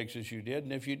many mistakes as you did.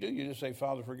 And if you do, you just say,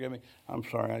 Father, forgive me. I'm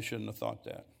sorry, I shouldn't have thought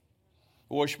that.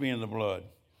 Wash me in the blood.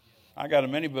 I got a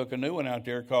mini book, a new one out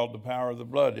there called The Power of the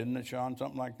Blood. Isn't it, Sean?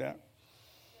 Something like that.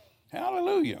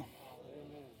 Hallelujah.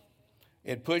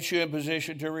 It puts you in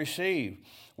position to receive.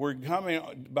 We're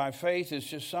coming by faith. It's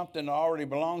just something that already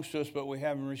belongs to us, but we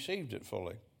haven't received it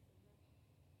fully.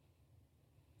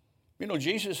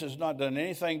 Jesus has not done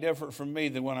anything different from me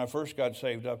than when I first got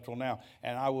saved up till now.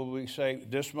 And I will be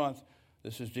saved this month.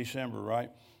 This is December, right?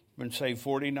 I've been saved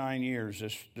 49 years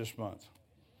this month.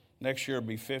 Next year will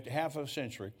be 50, half of a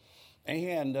century. And He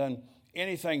hadn't done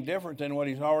anything different than what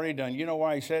He's already done. You know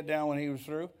why He sat down when He was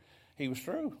through? He was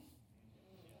through.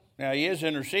 Now, He is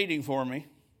interceding for me.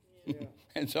 Yeah.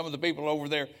 And some of the people over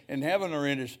there in heaven are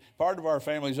in His. Part of our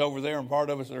family's over there and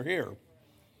part of us are here. Right.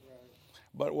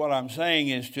 But what I'm saying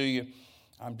is to you,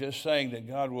 I'm just saying that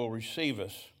God will receive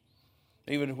us,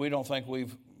 even if we don't think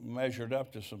we've measured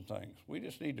up to some things. We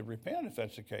just need to repent if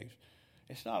that's the case.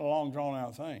 It's not a long,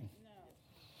 drawn-out thing.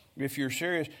 No. If you're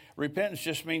serious, repentance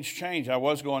just means change. I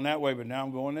was going that way, but now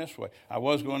I'm going this way. I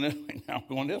was going this way, now I'm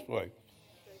going this way.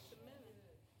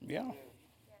 Yeah.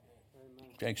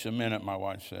 Takes a minute, my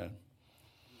wife said.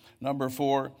 Number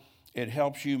 4, it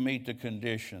helps you meet the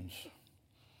conditions.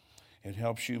 It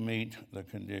helps you meet the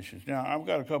conditions. Now, I've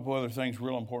got a couple other things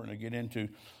real important to get into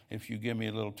if you give me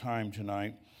a little time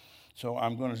tonight. So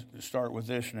I'm going to start with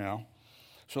this now.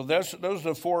 So those are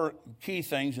the 4 key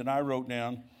things that I wrote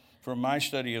down from my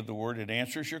study of the Word. It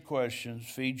answers your questions,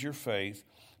 feeds your faith,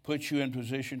 puts you in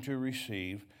position to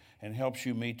receive, and helps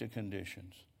you meet the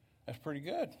conditions. That's pretty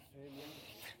good. Amen.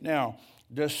 Now,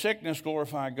 does sickness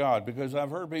glorify God? Because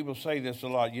I've heard people say this a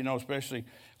lot, especially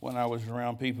when I was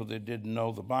around people that didn't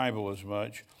know the Bible as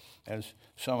much as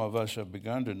some of us have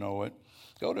begun to know it.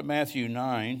 Go to Matthew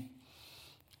 9,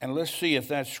 and let's see if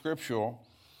that's scriptural,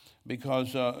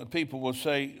 because people will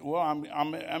say, well,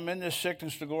 I'm in this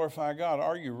sickness to glorify God.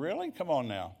 Are you really? Come on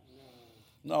now.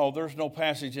 No, there's no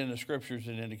passage in the scriptures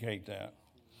that indicate that.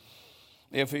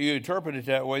 If you interpret it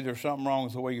that way, there's something wrong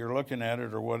with the way you're looking at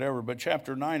it or whatever. But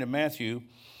chapter 9 of Matthew,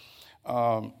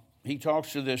 he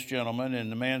talks to this gentleman,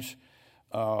 and the man's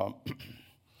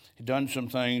done some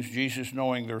things. Jesus,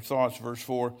 knowing their thoughts, verse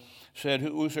 4, said,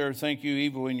 whosoever think you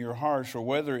evil in your hearts, or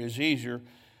whether is easier,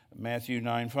 Matthew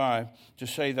 9:5, to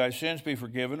say thy sins be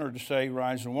forgiven, or to say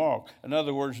rise and walk. In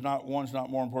other words, one's not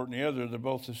more important than the other, they're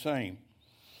both the same.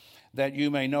 That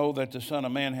you may know that the Son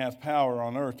of Man hath power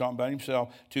on earth, talking about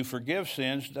himself, to forgive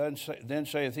sins. Then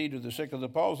saith he to the sick of the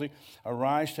palsy,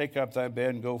 arise, take up thy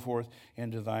bed, and go forth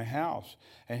into thy house.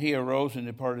 And he arose and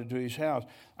departed to his house.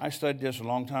 I studied this a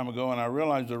long time ago, and I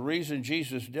realized the reason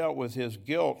Jesus dealt with his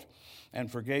guilt and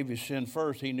forgave his sin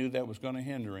first, he knew that was going to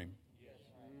hinder him.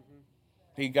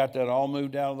 He got that all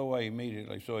moved out of the way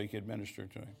immediately so he could minister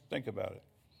to him. Think about it.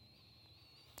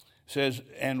 It says,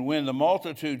 and when the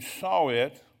multitude saw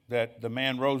it, that the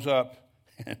man rose up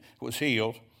and was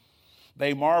healed,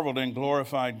 they marveled and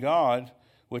glorified God,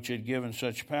 which had given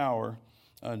such power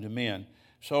unto men.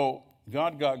 So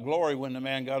God got glory when the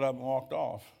man got up and walked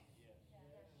off.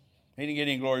 He didn't get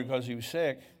any glory because he was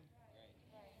sick.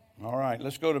 All right,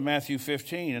 let's go to Matthew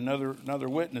 15, another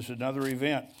witness, another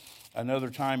event, another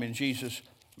time in Jesus'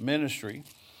 ministry.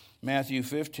 Matthew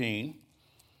 15,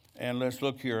 and let's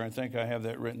look here. I think I have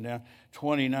that written down.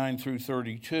 29 through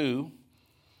 32.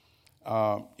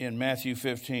 In Matthew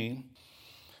 15.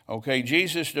 Okay,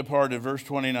 Jesus departed, verse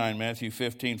 29, Matthew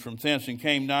 15, from thence and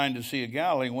came nigh to Sea of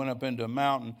Galilee, went up into a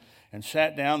mountain and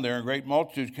sat down there, and great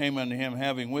multitudes came unto him,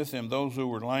 having with him those who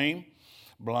were lame,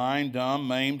 blind, dumb,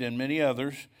 maimed, and many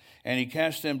others. And he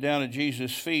cast them down at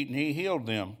Jesus' feet, and he healed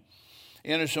them.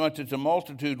 Insomuch that the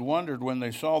multitude wondered when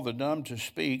they saw the dumb to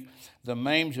speak, the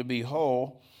maimed to be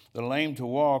whole, the lame to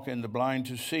walk, and the blind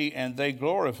to see, and they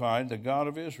glorified the God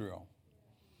of Israel.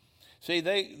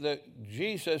 See,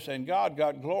 Jesus and God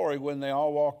got glory when they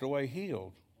all walked away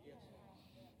healed,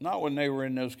 not when they were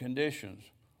in those conditions.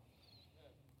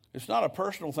 It's not a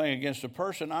personal thing against a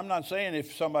person. I'm not saying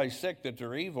if somebody's sick that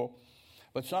they're evil,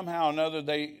 but somehow or another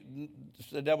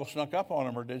the devil snuck up on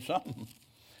them or did something.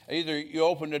 Either you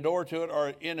opened the door to it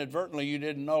or inadvertently you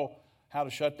didn't know how to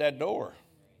shut that door.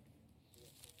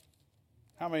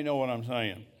 How many know what I'm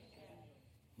saying?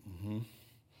 Mm-hmm.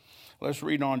 Let's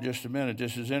read on just a minute.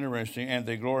 This is interesting. And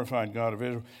they glorified God of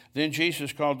Israel. Then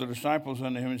Jesus called the disciples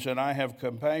unto him and said, I have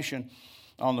compassion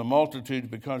on the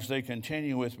multitude because they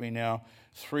continue with me now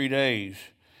 3 days,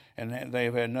 and they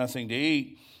have had nothing to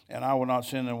eat, and I will not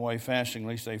send them away fasting,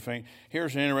 lest they faint.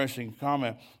 Here's an interesting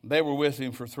comment. They were with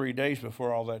him for 3 days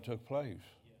before all that took place.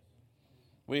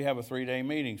 We have a 3-day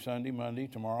meeting, Sunday, Monday,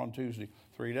 tomorrow, and Tuesday,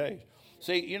 3 days.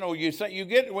 See, you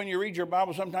get when you read your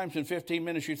Bible, sometimes in 15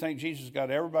 minutes you think Jesus got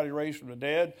everybody raised from the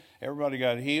dead, everybody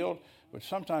got healed, but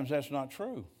sometimes that's not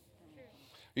true.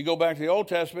 You go back to the Old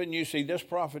Testament and you see this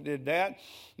prophet did that, and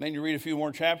then you read a few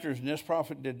more chapters and this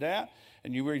prophet did that,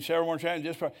 and you read several more chapters and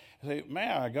this prophet. You say,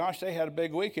 man, gosh, they had a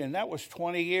big weekend. That was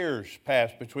 20 years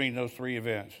passed between those 3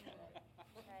 events.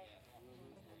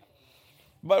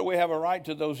 But we have a right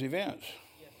to those events.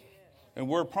 And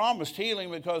we're promised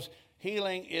healing because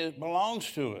healing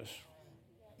belongs to us.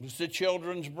 It's the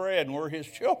children's bread, and we're his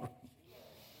children.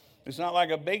 It's not like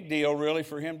a big deal, really,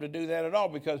 for him to do that at all,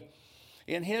 because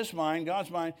in his mind,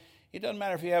 God's mind, it doesn't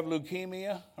matter if you have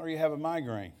leukemia or you have a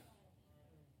migraine.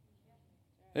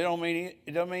 It doesn't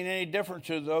mean any different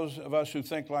to those of us who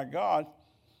think like God.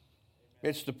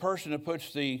 It's the person that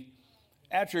puts the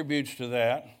attributes to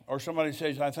that, or somebody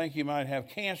says, I think you might have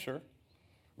cancer,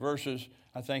 versus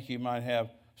I think you might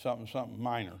have something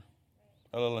minor.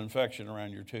 A little infection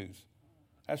around your tooth.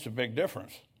 That's a big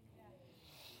difference.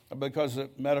 Because the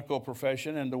medical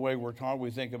profession and the way we're taught,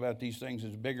 we think about these things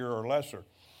as bigger or lesser.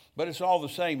 But it's all the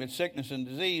same. It's sickness and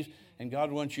disease, and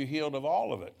God wants you healed of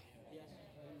all of it.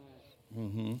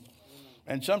 Mm-hmm.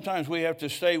 And sometimes we have to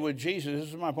stay with Jesus. This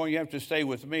is my point. You have to stay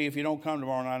with me. If you don't come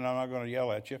tomorrow night, I'm not going to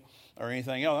yell at you or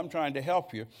anything else. I'm trying to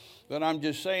help you. But I'm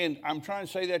just saying, I'm trying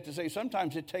to say that to say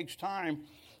sometimes it takes time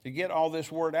to get all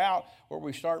this word out where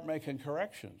we start making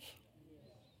corrections.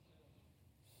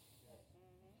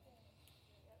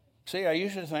 See, I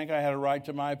used to think I had a right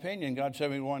to my opinion. God said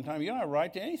to me one time, you don't have a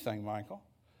right to anything, Michael.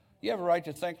 You have a right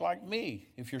to think like me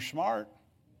if you're smart.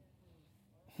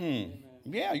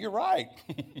 Yeah, you're right.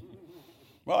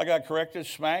 Well, I got corrected,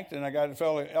 smacked, and I got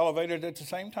elevated at the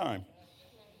same time.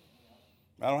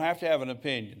 I don't have to have an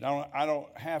opinion. I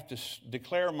don't have to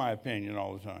declare my opinion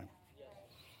all the time.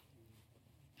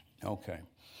 Okay.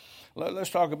 Let's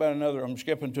talk about another. I'm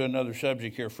skipping to another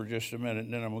subject here for just a minute,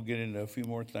 and then I'm going to get into a few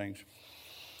more things.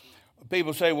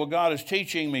 People say, well, God is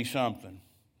teaching me something.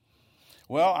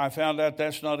 Well, I found out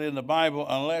that's not in the Bible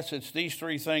unless it's these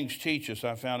three things teach us.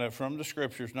 I found out from the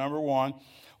Scriptures. Number one,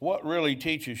 what really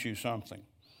teaches you something?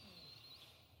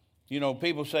 You know,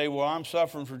 people say, well, I'm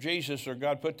suffering for Jesus, or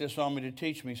God put this on me to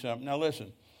teach me something. Now,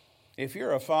 listen, if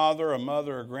you're a father, a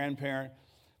mother, a grandparent,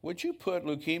 would you put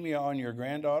leukemia on your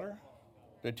granddaughter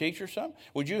to teach her something?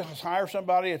 Would you hire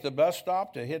somebody at the bus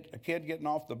stop to hit a kid getting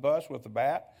off the bus with a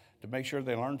bat to make sure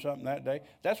they learn something that day?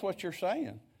 That's what you're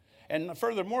saying. And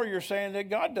furthermore, you're saying that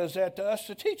God does that to us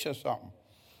to teach us something.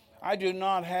 I do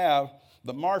not have,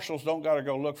 the marshals don't got to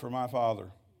go look for my father.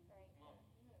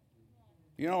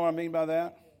 You know what I mean by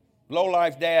that?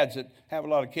 Low-life dads that have a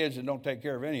lot of kids and don't take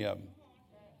care of any of them.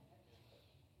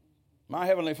 My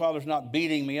Heavenly Father's not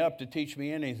beating me up to teach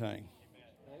me anything.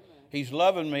 He's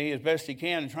loving me as best He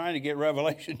can and trying to get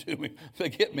revelation to me to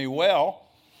get me well,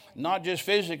 not just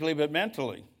physically but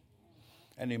mentally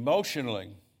and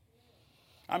emotionally.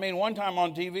 I mean, one time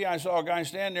on TV, I saw a guy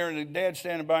standing there and the dad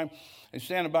standing by him. He's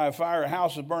standing by a fire, a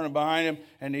house is burning behind him,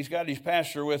 and he's got his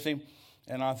pastor with him.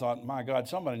 And I thought, my God,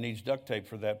 somebody needs duct tape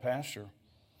for that pastor.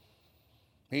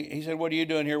 He said, what are you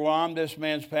doing here? Well, I'm this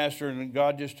man's pastor, and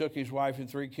God just took his wife and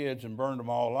 3 kids and burned them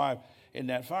all alive in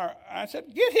that fire. I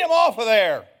said, get him off of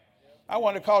there. I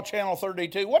want to call Channel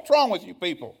 32. What's wrong with you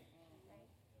people?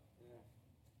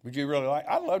 Would you really like?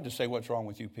 I'd love to say what's wrong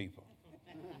with you people.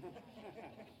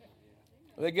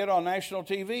 They get on national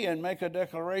TV and make a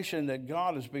declaration that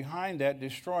God is behind that,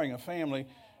 destroying a family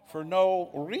for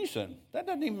no reason. That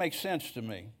doesn't even make sense to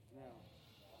me.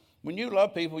 When you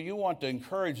love people, you want to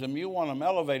encourage them. You want them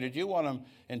elevated. You want them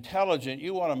intelligent.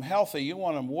 You want them healthy. You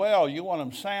want them well. You want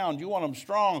them sound. You want them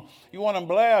strong. You want them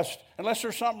blessed. Unless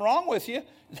there's something wrong with you,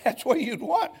 that's what you'd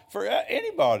want for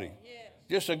anybody. Yes.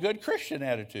 Just a good Christian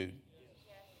attitude.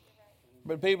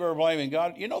 But people are blaming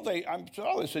God. You know, I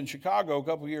saw this in Chicago a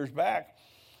couple years back.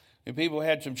 And people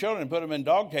had some children and put them in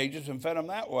dog cages and fed them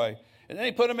that way. And then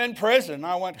he put them in prison. And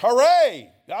I went,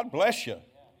 hooray! God bless you.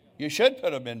 You should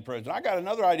put them in prison. I got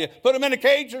another idea. Put them in a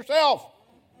cage yourself.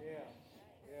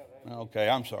 Okay,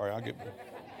 I'm sorry.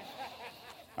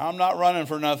 I'm not running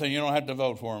for nothing. You don't have to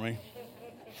vote for me.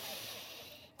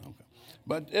 Okay.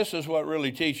 But this is what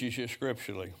really teaches you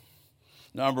scripturally.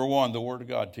 Number one, the Word of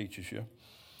God teaches you.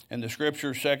 And the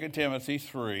scripture, 2 Timothy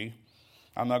 3,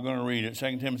 I'm not going to read it,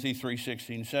 2 Timothy 3,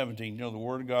 16, 17. You know, the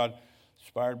Word of God,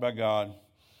 inspired by God,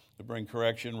 to bring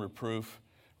correction, reproof,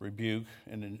 rebuke,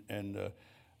 and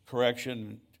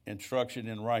correction, instruction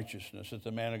in righteousness, that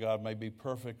the man of God may be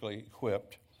perfectly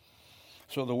equipped.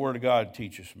 So the Word of God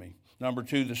teaches me. Number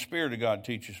two, the Spirit of God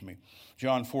teaches me.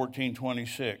 John 14,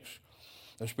 26.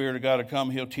 The Spirit of God will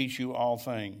come, He'll teach you all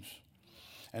things.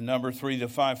 And number three, the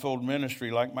fivefold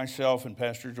ministry, like myself and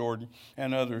Pastor Jordan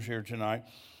and others here tonight,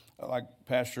 like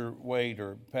Pastor Wade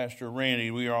or Pastor Randy,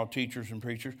 we are all teachers and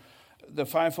preachers. The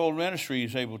fivefold ministry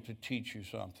is able to teach you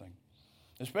something,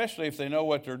 especially if they know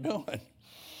what they're doing.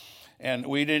 And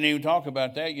we didn't even talk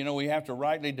about that. You know, we have to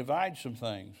rightly divide some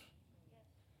things.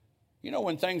 You know,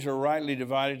 when things are rightly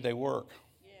divided, they work.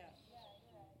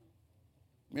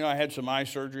 You know, I had some eye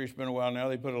surgery. It's been a while now.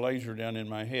 They put a laser down in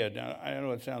my head. Now, I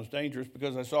know it sounds dangerous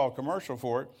because I saw a commercial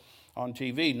for it on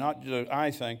TV, not the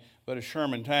eye thing, but a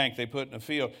Sherman tank they put in the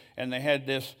field. And they had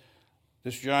this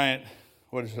giant,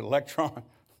 what is it, electron?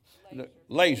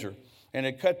 Laser. And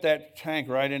it cut that tank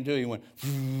right into it. He went,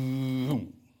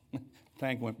 vroom.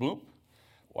 Tank went, bloop.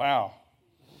 Wow.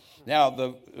 Now,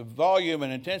 the volume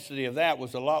and intensity of that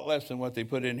was a lot less than what they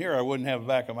put in here. I wouldn't have the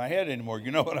back of my head anymore.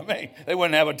 You know what I mean? They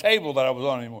wouldn't have a table that I was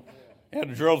on anymore. I had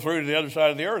to drill through to the other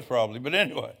side of the earth probably. But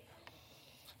anyway,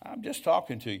 I'm just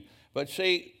talking to you. But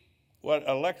see, what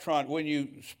electron, when you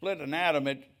split an atom,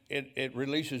 it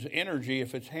releases energy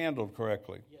if it's handled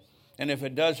correctly. Yes. And if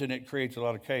it doesn't, it creates a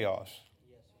lot of chaos.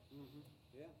 Yes.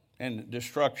 Mm-hmm. Yeah. And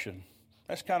destruction.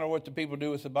 That's kind of what the people do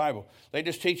with the Bible. They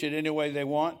just teach it any way they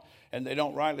want, and they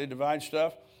don't rightly divide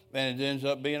stuff, and it ends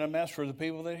up being a mess for the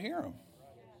people that hear them.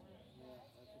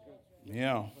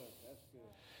 Yeah.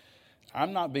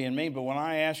 I'm not being mean, but when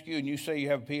I ask you and you say you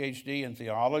have a PhD in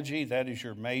theology, that is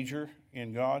your major,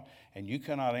 in God, and you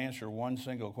cannot answer one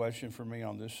single question for me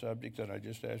on this subject that I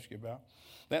just asked you about?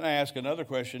 Then I asked another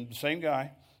question, the same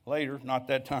guy, later, not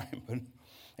that time, but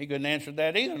he couldn't answer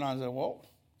that either. And I said, well,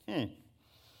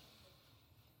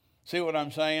 See what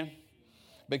I'm saying?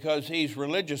 Because he's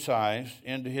religiousized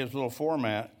into his little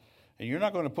format, and you're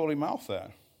not going to pull him off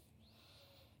that.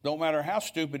 Don't matter how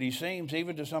stupid he seems,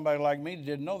 even to somebody like me that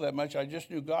didn't know that much, I just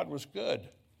knew God was good.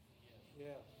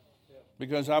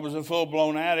 Because I was a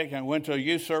full-blown addict and went to a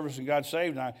youth service and got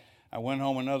saved, and I went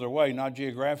home another way, not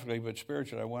geographically, but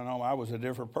spiritually. I went home, I was a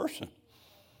different person.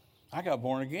 I got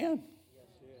born again.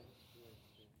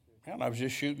 And I was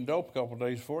just shooting dope a couple of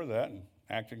days before that and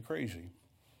acting crazy.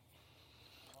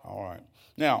 All right.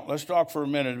 Now, let's talk for a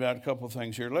minute about a couple of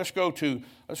things here. Let's go to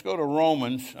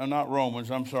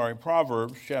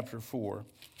Proverbs chapter 4.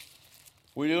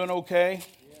 We doing okay?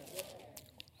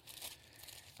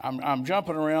 I'm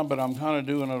jumping around, but I'm kind of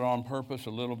doing it on purpose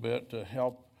a little bit to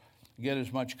help get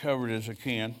as much covered as I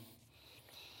can.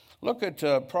 Look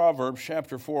at Proverbs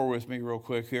chapter 4 with me real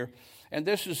quick here. And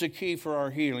this is the key for our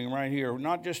healing right here.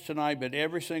 Not just tonight, but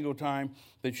every single time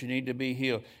that you need to be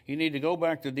healed. You need to go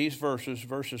back to these verses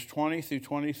 20 through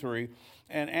 23,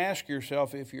 and ask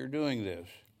yourself if you're doing this.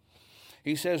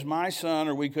 He says, my son,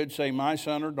 or we could say my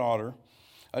son or daughter,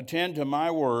 attend to my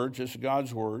words, this is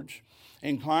God's words,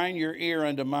 incline your ear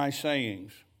unto my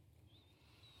sayings.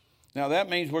 Now that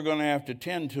means we're going to have to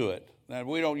tend to it. Now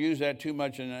we don't use that too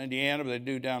much in Indiana, but they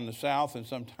do down in the South and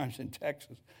sometimes in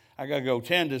Texas. I got to go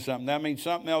tend to something. That means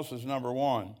something else is number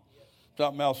one.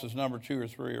 Something else is number 2 or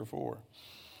 3 or 4.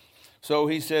 So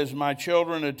he says, my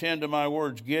children, attend to my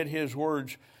words. Get his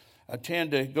words. Go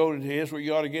to his word.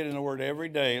 You ought to get in the word every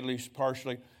day, at least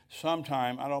partially,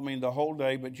 sometime. I don't mean the whole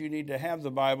day, but you need to have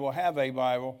the Bible, have a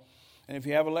Bible. And if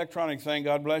you have an electronic thing,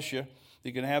 God bless you.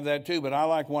 You can have that too. But I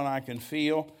like one I can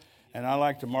feel, and I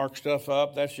like to mark stuff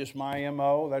up. That's just my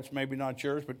MO. That's maybe not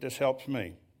yours, but this helps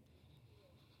me.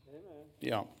 Amen.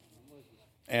 Yeah.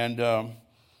 And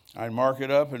I mark it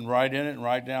up and write in it and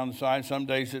write down the side. Some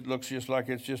days it looks just like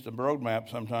it's just a road map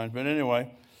sometimes. But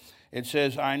anyway, it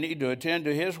says, I need to attend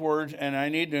to his words, and I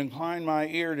need to incline my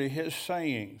ear to his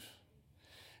sayings.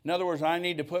 In other words, I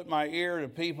need to put my ear to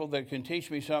people that can teach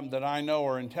me something that I know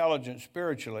are intelligent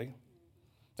spiritually.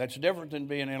 That's different than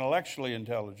being intellectually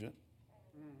intelligent.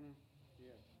 Mm-hmm.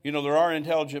 Yeah. You know, there are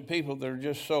intelligent people that are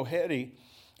just so heady,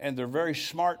 and they're very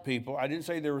smart people. I didn't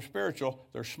say they were spiritual.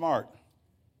 They're smart.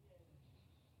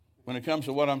 When it comes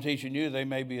to what I'm teaching you, they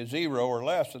may be a 0 or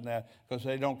less than that because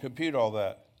they don't compute all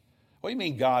that. What do you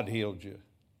mean God healed you?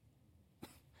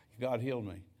 God healed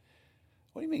me.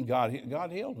 What do you mean God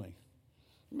healed me?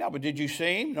 No, but did you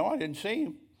see him? No, I didn't see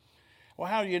him. Well,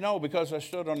 how do you know? Because I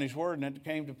stood on his word and it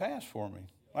came to pass for me,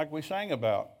 like we sang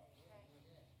about.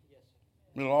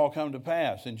 It'll all come to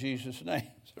pass in Jesus' name.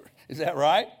 Is that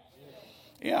right?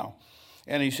 Yeah.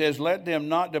 And he says, let them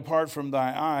not depart from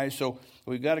thy eyes. So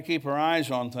we've got to keep our eyes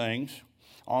on things,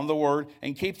 on the word,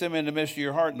 and keep them in the midst of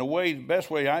your heart. And the best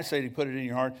way I say to put it in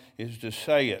your heart is to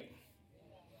say it.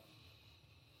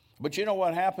 But you know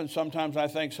what happens sometimes? I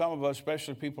think some of us,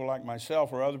 especially people like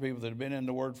myself or other people that have been in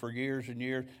the word for years and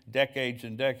years, decades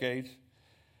and decades,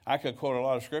 I could quote a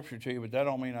lot of scripture to you, but that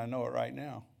don't mean I know it right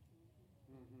now.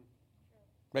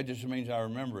 That just means I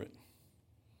remember it.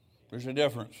 There's a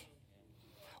difference.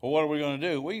 Well, what are we going to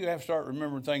do? Well, you have to start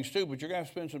remembering things too, but you're going to have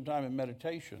to spend some time in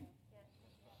meditation.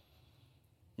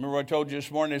 Remember what I told you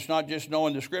this morning? It's not just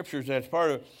knowing the scriptures, that's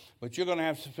part of it, but you're going to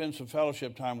have to spend some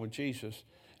fellowship time with Jesus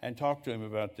and talk to him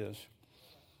about this.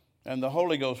 And the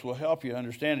Holy Ghost will help you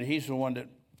understand it. He's the one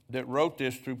that wrote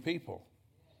this through people,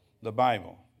 the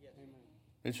Bible.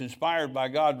 It's inspired by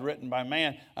God, written by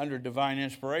man, under divine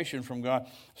inspiration from God.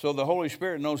 So the Holy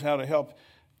Spirit knows how to help,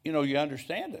 you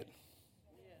understand it.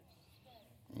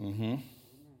 Mm-hmm.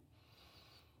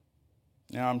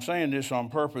 Now, I'm saying this on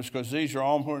purpose because these are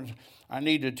all important. I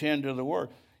need to tend to the Word.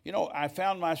 I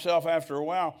found myself after a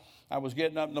while, I was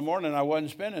getting up in the morning, I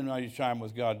wasn't spending much time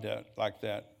with God like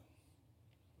that.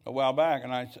 A while back,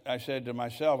 and I said to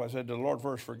myself, I said to the Lord,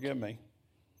 first, forgive me.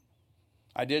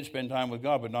 I did spend time with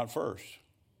God, but not first.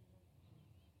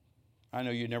 I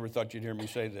know you never thought you'd hear me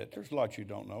say that. There's a lot you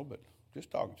don't know, but just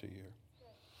talking to you here.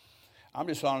 I'm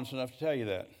just honest enough to tell you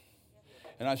that.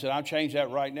 And I said, I'll change that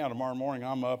right now. Tomorrow morning,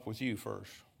 I'm up with you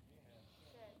first.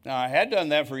 Now, I had done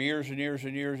that for years and years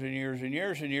and years and years and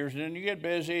years and years. And then you get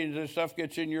busy and this stuff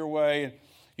gets in your way and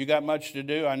you got much to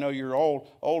do. I know you're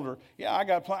older. Yeah, I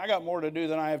got more to do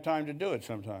than I have time to do it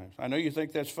sometimes. I know you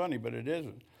think that's funny, but it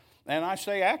isn't. And I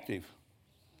stay active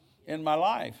in my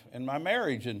life, in my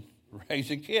marriage, and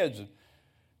raising kids and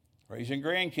raising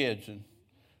grandkids and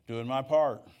doing my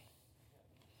part.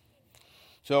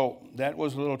 So that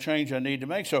was a little change I need to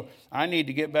make. So I need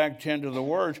to get back into the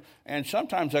words. And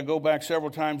sometimes I go back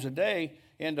several times a day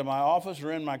into my office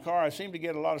or in my car. I seem to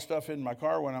get a lot of stuff in my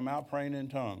car when I'm out praying in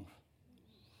tongues.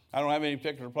 I don't have any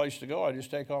particular place to go. I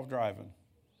just take off driving.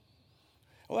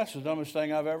 Well, that's the dumbest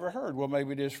thing I've ever heard. Well,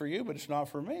 maybe it is for you, but it's not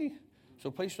for me.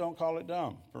 So please don't call it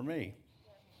dumb for me.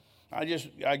 I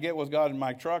get with God in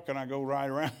my truck and I go ride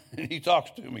around and he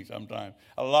talks to me sometimes,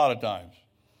 a lot of times.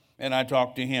 And I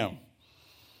talk to him.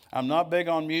 I'm not big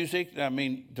on music. I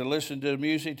mean, to listen to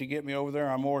music to get me over there,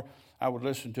 I would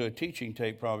listen to a teaching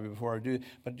tape probably before I do.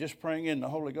 But just praying in the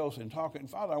Holy Ghost and talking,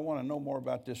 Father, I want to know more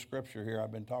about this scripture here.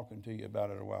 I've been talking to you about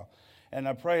it a while. And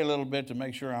I pray a little bit to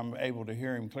make sure I'm able to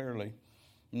hear him clearly,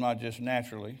 not just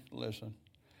naturally listen,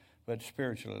 but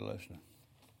spiritually listening.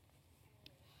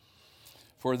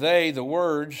 For they, the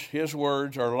words, his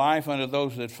words, are life unto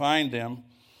those that find them,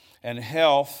 and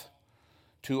health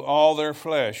to all their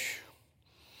flesh.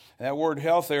 That word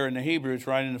health there in the Hebrew, it's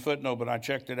right in the footnote, but I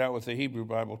checked it out with the Hebrew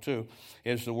Bible too,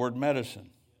 is the word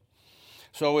medicine.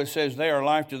 So it says they are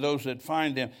life to those that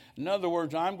find them. In other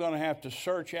words, I'm going to have to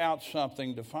search out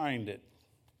something to find it.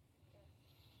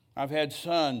 I've had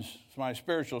sons, my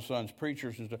spiritual sons,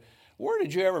 preachers and stuff. Where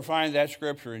did you ever find that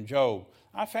scripture in Job?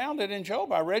 I found it in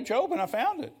Job. I read Job and I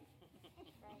found it.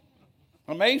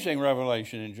 Amazing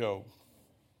revelation in Job.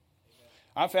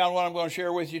 I found one I'm going to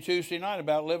share with you Tuesday night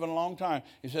about living a long time.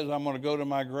 He says, I'm going to go to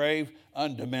my grave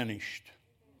undiminished,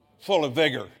 full of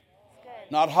vigor,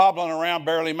 not hobbling around,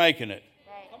 barely making it.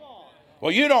 Right.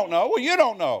 Well, you don't know. Well, you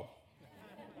don't know.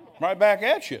 Right back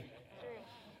at you.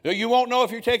 You won't know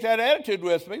if you take that attitude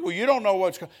with me. Well, you don't know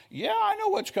what's coming. Yeah, I know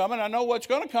what's coming. I know what's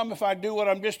going to come if I do what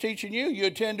I'm just teaching you. You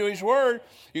attend to his word.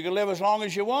 You can live as long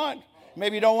as you want.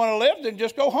 Maybe you don't want to live, then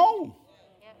just go home.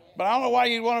 But I don't know why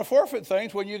you'd want to forfeit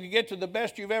things when you can get to the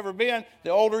best you've ever been the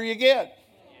older you get.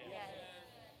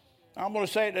 I'm going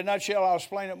to say it in a nutshell. I'll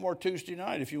explain it more Tuesday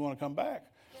night if you want to come back.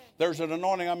 There's an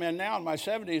anointing I'm in now in my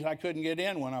 70s I couldn't get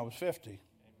in when I was 50.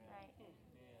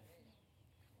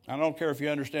 I don't care if you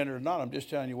understand it or not. I'm just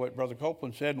telling you what Brother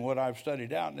Copeland said and what I've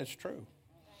studied out, and it's true.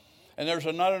 And there's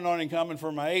another anointing coming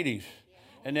for my 80s.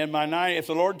 And then my 90s, if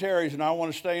the Lord tarries and I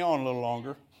want to stay on a little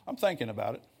longer, I'm thinking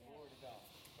about it.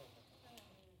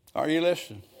 Are you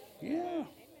listening? Yeah.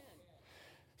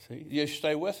 See, you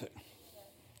stay with it.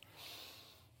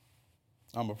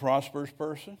 I'm a prosperous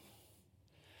person.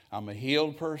 I'm a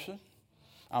healed person.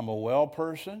 I'm a well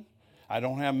person. I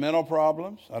don't have mental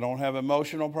problems. I don't have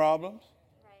emotional problems.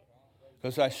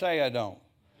 Because I say I don't.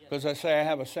 Because I say I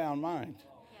have a sound mind.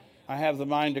 I have the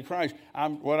mind of Christ.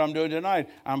 What I'm doing tonight,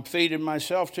 I'm feeding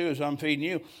myself too as I'm feeding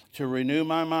you to renew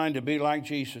my mind to be like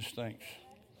Jesus thinks.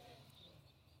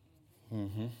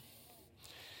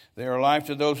 They are life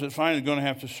to those that find it. Going to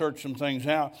have to search some things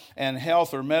out. And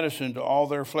health or medicine to all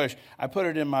their flesh. I put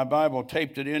it in my Bible,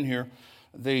 taped it in here.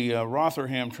 The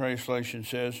Rotherham translation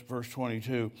says, verse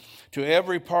 22, to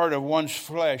every part of one's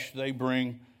flesh they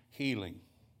bring healing.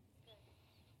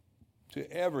 To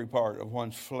every part of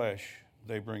one's flesh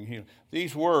they bring healing.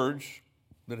 These words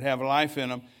that have life in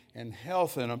them and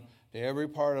health in them, to every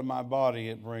part of my body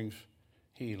it brings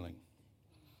healing.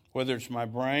 Whether it's my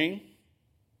brain,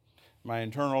 my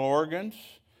internal organs,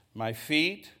 my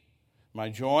feet, my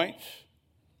joints,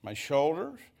 my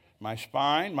shoulders, my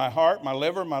spine, my heart, my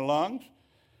liver, my lungs,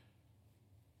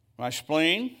 my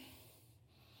spleen,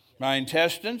 my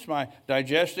intestines, my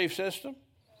digestive system.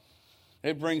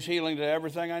 It brings healing to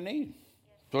everything I need.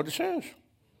 That's what it says.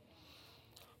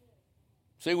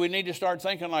 See, we need to start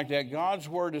thinking like that. God's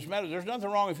word is medicine. There's nothing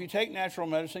wrong if you take natural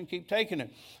medicine, keep taking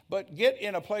it. But get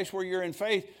in a place where you're in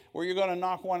faith, where you're going to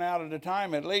knock one out at a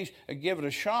time at least, and give it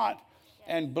a shot,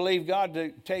 and believe God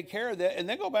to take care of that. And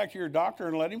then go back to your doctor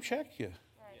and let him check you.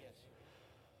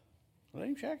 Let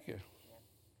him check you.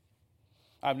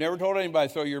 I've never told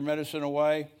anybody throw your medicine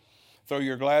away, throw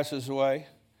your glasses away.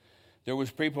 There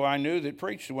was people I knew that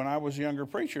preached when I was a younger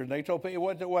preacher. And they told people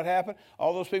what happened.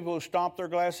 All those people who stomped their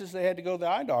glasses, they had to go to the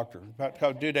eye doctor.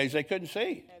 About 2 days they couldn't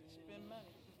see.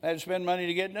 They had to spend money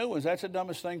to get new ones. That's the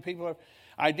dumbest thing people have.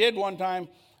 I did one time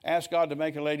ask God to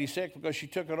make a lady sick because she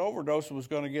took an overdose and was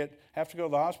going to have to go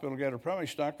to the hospital to get her tummy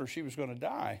stuck or she was going to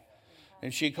die.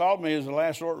 And she called me as a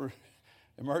last order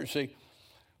emergency.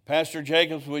 Pastor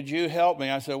Jacobs, would you help me?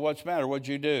 I said, what's the matter? What'd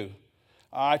you do?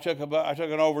 I took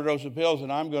an overdose of pills,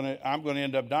 and I'm going to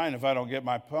end up dying if I don't get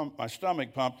my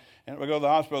stomach pumped. And if I go to the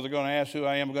hospital, they're going to ask who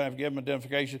I am. I'm going to have to give them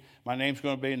identification. My name's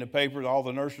going to be in the paper. All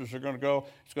the nurses are going to go.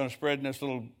 It's going to spread in this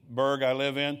little burg I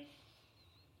live in.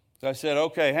 So I said,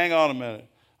 okay, hang on a minute.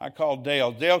 I called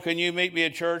Dale. Dale, can you meet me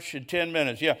at church in 10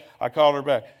 minutes? Yeah, I called her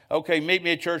back. Okay, meet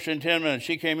me at church in 10 minutes.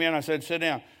 She came in. I said, sit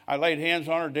down. I laid hands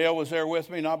on her. Dale was there with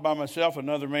me, not by myself,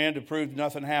 another man to prove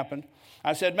nothing happened.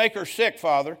 I said, make her sick,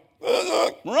 Father.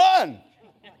 Run!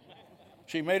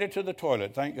 She made it to the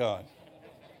toilet, thank God.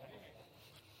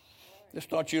 Just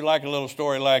thought you'd like a little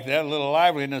story like that, a little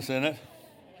liveliness in it.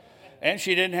 And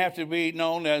she didn't have to be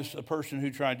known as a person who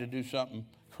tried to do something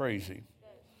crazy.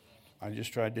 I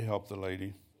just tried to help the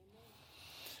lady.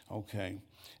 Okay.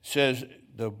 It says,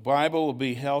 the Bible will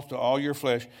be health to all your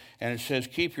flesh. And it says,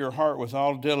 keep your heart with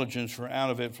all diligence, for out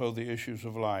of it flow the issues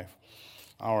of life.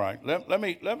 All right. Let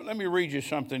me read you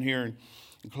something here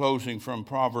in closing from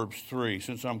Proverbs 3,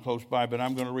 since I'm close by, but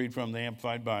I'm going to read from the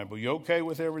Amplified Bible. You okay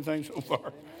with everything so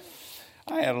far?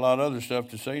 I had a lot of other stuff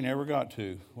to say, never got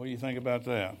to. What do you think about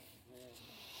that?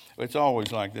 It's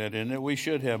always like that, isn't it? We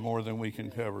should have more than we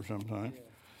can cover sometimes.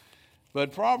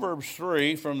 But Proverbs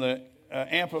 3 from the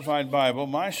Amplified Bible,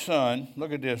 my son,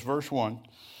 look at this, verse 1.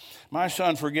 My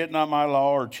son, forget not my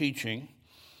law or teaching,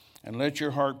 and let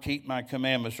your heart keep my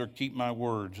commandments or keep my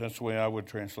words. That's the way I would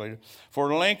translate it.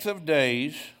 For length of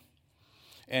days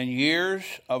and years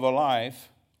of a life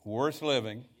worth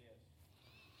living,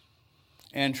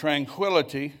 and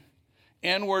tranquility,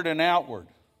 inward and outward.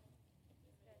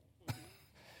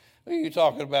 You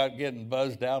talking about getting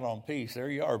buzzed out on peace. There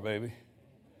you are, baby.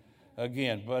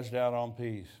 Again, buzzed out on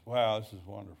peace. Wow, this is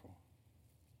wonderful.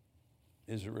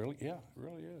 Is it really? Yeah, it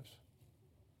really is.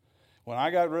 When I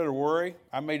got rid of worry,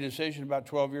 I made a decision about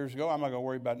 12 years ago, I'm not going to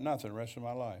worry about nothing the rest of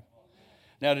my life.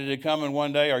 Now, did it come in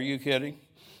one day? Are you kidding?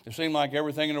 It seemed like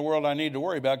everything in the world I needed to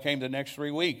worry about came the next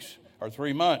 3 weeks or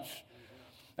 3 months.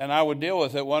 And I would deal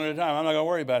with it one at a time. I'm not going to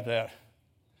worry about that.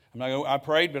 I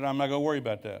prayed, but I'm not going to worry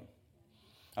about that.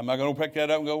 I'm not going to pick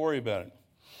that up and go worry about it.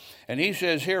 And he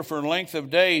says here, for length of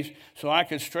days, so I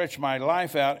could stretch my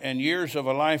life out, and years of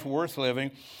a life worth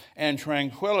living, and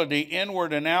tranquility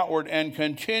inward and outward, and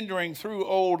continuing through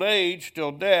old age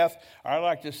till death, I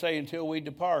like to say until we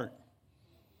depart.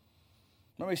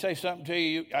 Let me say something to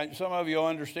you. Some of you will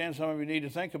understand, some of you need to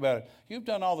think about it. You've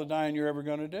done all the dying you're ever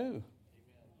going to do.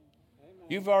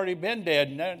 You've already been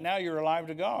dead, now you're alive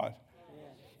to God.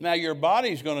 Now your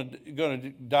body's going to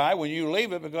die when you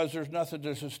leave it because there's nothing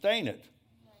to sustain it.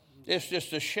 It's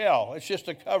just a shell. It's just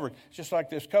a cover. It's just like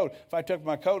this coat. If I took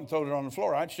my coat and threw it on the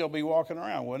floor, I'd still be walking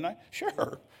around, wouldn't I?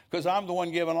 Sure, because I'm the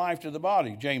one giving life to the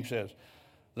body, James says.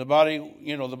 The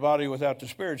body without the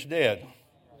spirit's dead.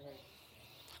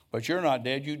 But you're not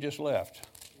dead, you just left.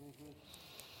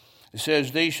 It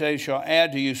says, these days shall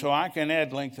add to you, so I can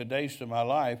add length of days to my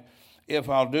life. If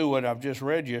I'll do what I've just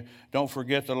read you, don't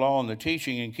forget the law and the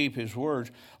teaching and keep his words.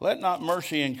 Let not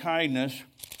mercy and kindness,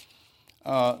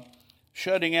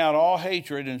 shutting out all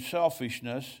hatred and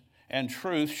selfishness, and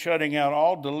truth, shutting out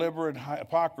all deliberate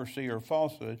hypocrisy or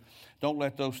falsehood, don't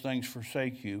let those things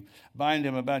forsake you. Bind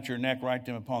them about your neck, write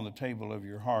them upon the table of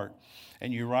your heart.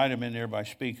 And you write them in there by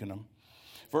speaking them.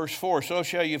 Verse 4, so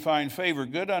shall you find favor,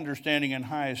 good understanding, and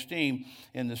high esteem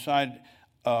in the sight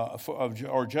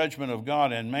or judgment of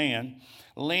God and man.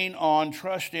 Lean on,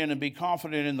 trust in, and be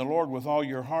confident in the Lord with all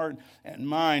your heart and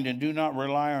mind, and do not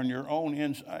rely on your own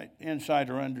insight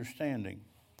or understanding.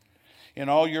 In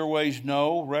all your ways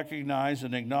know, recognize,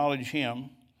 and acknowledge him,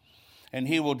 and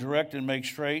he will direct and make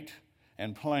straight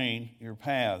and plain your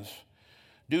paths.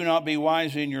 Do not be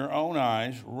wise in your own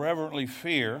eyes, reverently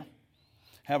fear.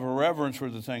 Have a reverence for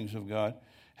the things of God.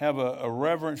 Have a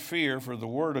reverent fear for the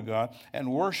word of God,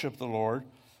 and worship the Lord,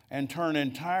 and turn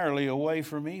entirely away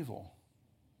from evil.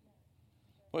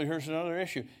 Well, here's another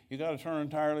issue. You got to turn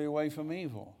entirely away from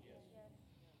evil.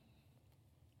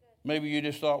 Maybe you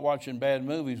just thought watching bad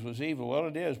movies was evil. Well,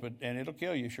 it is, and it'll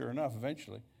kill you, sure enough,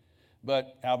 eventually.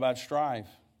 But how about strife?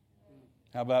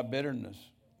 How about bitterness?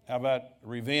 How about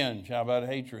revenge? How about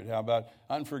hatred? How about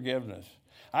unforgiveness?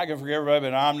 I can forgive everybody,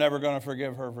 but I'm never going to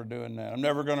forgive her for doing that. I'm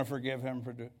never going to forgive him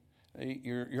for doing it.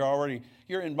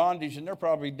 You're in bondage, and they're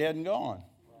probably dead and gone.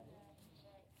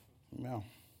 No.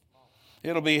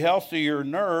 It'll be health to your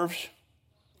nerves.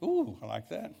 Ooh, I like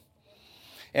that.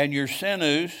 And your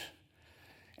sinews,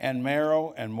 and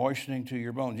marrow, and moistening to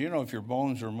your bones. You know, if your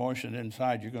bones are moistened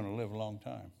inside, you're going to live a long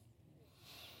time.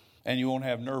 And you won't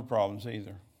have nerve problems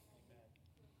either.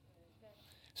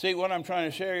 See, what I'm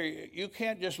trying to say, you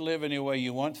can't just live any way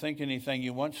you want, think anything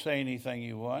you want, say anything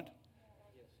you want.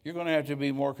 You're going to have to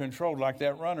be more controlled, like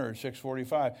that runner at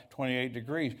 6:45, 28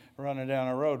 degrees, running down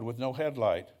a road with no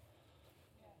headlight.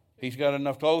 He's got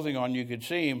enough clothing on you could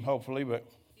see him, hopefully, but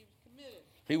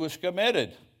he was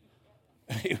committed.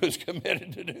 He was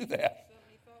committed to do that.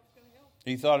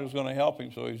 He thought it was going to help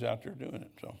him, so he was out there doing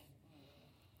it. So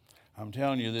I'm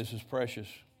telling you, this is precious.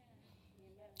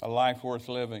 A life worth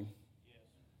living.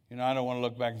 You know, I don't want to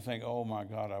look back and think, oh my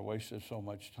God, I wasted so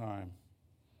much time.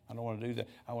 I don't want to do that.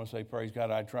 I want to say, praise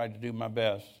God, I tried to do my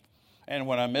best. And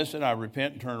when I miss it, I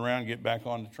repent and turn around and get back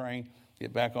on the train,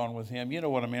 get back on with Him. You know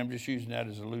what I mean? I'm just using that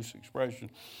as a loose expression.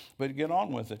 But get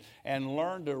on with it. And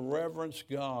learn to reverence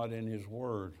God in His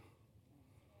Word.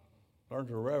 Learn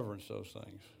to reverence those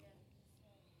things.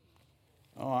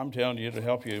 Oh, I'm telling you, it'll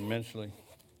help you immensely.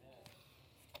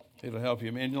 It'll help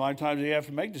you. And a lot of times you have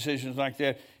to make decisions like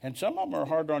that. And some of them are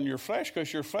hard on your flesh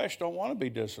because your flesh don't want to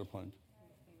be disciplined.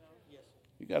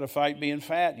 You got to fight being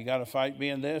fat. You got to fight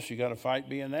being this. You got to fight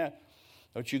being that.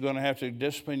 But you're going to have to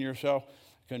discipline yourself,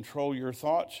 control your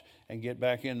thoughts, and get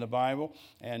back in the Bible.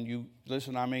 And you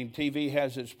listen, I mean, TV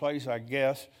has its place, I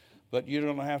guess, but you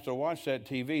don't have to watch that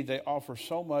TV. They offer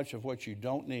so much of what you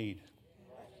don't need.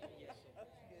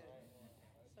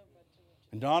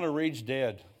 And Donna Reed's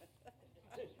dead.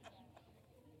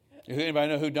 Does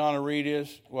anybody know who Donna Reed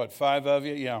is? What, 5 of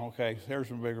you? Yeah, okay. There's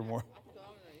some bigger more.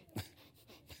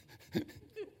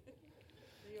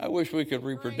 I wish we could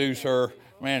reproduce her.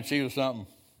 Man, she was something.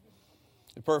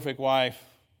 The perfect wife.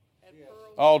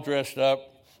 All dressed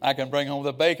up. I can bring home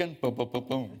the bacon. Boom, boom, boom,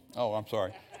 boom. Oh, I'm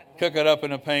sorry. Cook it up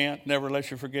in a pan. Never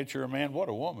let you forget you're a man. What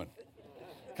a woman.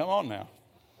 Come on now.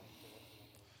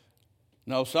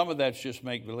 No, some of that's just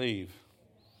make-believe.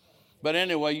 But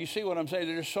anyway, you see what I'm saying?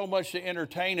 There's so much to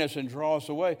entertain us and draw us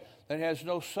away that has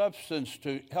no substance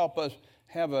to help us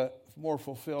have a more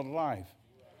fulfilled life.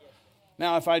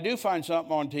 Now, if I do find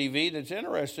something on TV that's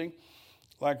interesting,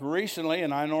 like recently,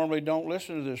 and I normally don't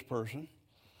listen to this person,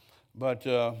 but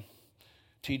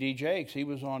T.D. Jakes, he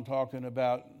was on talking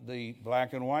about the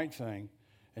black and white thing,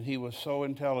 and he was so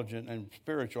intelligent and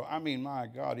spiritual. I mean, my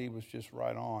God, he was just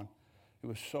right on. It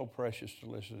was so precious to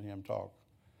listen to him talk.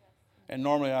 And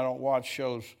normally I don't watch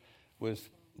shows with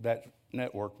that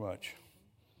network much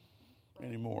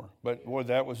anymore. But, boy,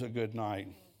 that was a good night.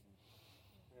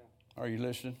 Are you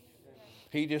listening?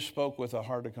 He just spoke with a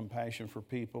heart of compassion for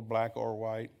people, black or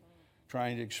white,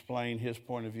 trying to explain his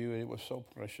point of view. It was so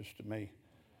precious to me.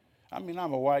 I mean,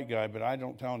 I'm a white guy, but I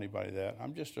don't tell anybody that.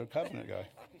 I'm just a covenant guy.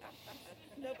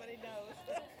 Nobody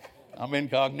knows. I'm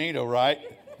incognito, right?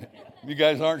 You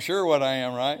guys aren't sure what I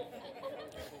am, right?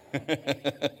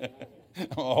 I'm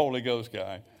a Holy Ghost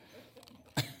guy.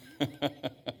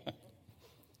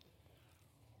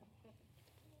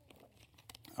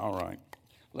 All right.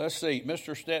 Let's see.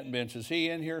 Mr. Stettenbench, is he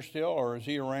in here still, or is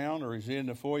he around, or is he in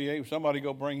the foyer? Somebody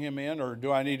go bring him in, or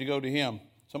do I need to go to him?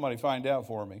 Somebody find out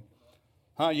for me.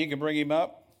 Huh? You can bring him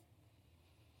up?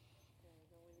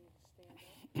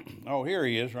 Oh, here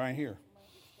he is, right here.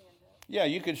 Yeah,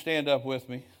 you can stand up with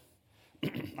me.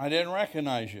 I didn't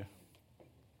recognize you.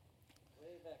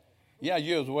 Yeah,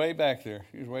 you was way back there.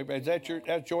 You was way back. Is that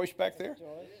Joyce back there?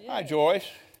 Joyce, yeah. Hi, Joyce.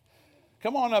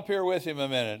 Come on up here with him a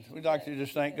minute. We'd like to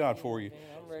just thank God for you.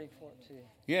 I'm ready for it too.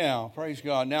 Yeah, praise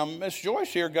God. Now, Miss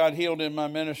Joyce here got healed in my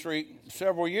ministry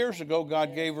several years ago.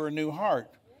 God gave her a new heart.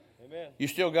 Amen. You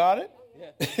still got it? Yeah.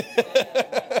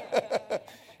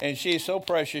 And she's so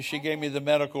precious. She gave me the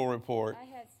medical report. I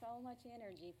had so much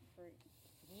energy for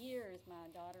years. My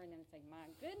daughter and them say, "My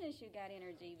goodness, you got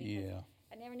energy." Because Yeah.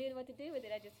 I never knew what to do with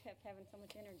it. I just kept having so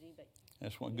much energy. But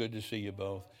That's one. Good to see you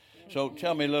both. So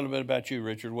tell me a little bit about you,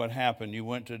 Richard. What happened? You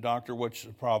went to the doctor. What's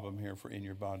the problem here in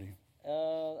your body?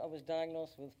 I was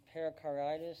diagnosed with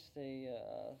pericarditis.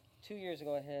 2 years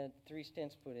ago, I had 3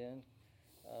 stents put in.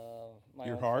 My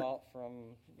Your own heart? fault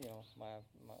from my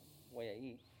way I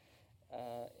eat.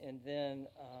 And then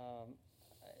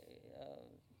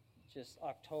just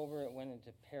October, it went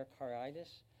into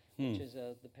pericarditis, which is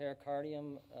the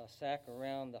pericardium sac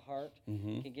around the heart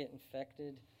can get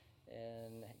infected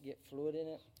and get fluid in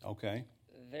it. Okay.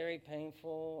 Very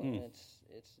painful, and it's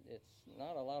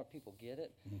not a lot of people get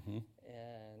it, and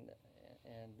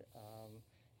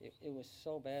it was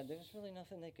so bad. There was really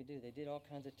nothing they could do. They did all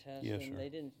kinds of tests, Yes, and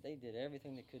sir. they did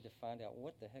everything they could to find out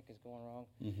what the heck is going wrong.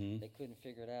 They couldn't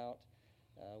figure it out.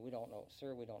 We don't know,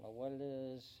 sir. We don't know what it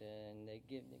is, and they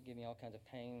give me all kinds of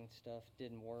pain stuff.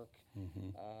 Didn't work.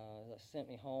 They sent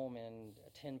me home in a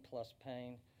 10+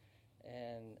 pain,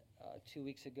 and 2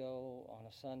 weeks ago on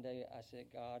a Sunday, I said,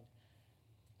 God,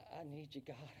 I need you,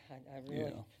 God. I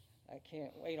really, I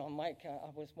can't wait on Mike. I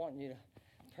was wanting you to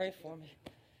pray for me.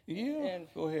 Yeah, And-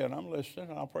 go ahead. I'm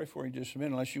listening. I'll pray for you in just a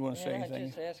minute, unless you want to say And I anything.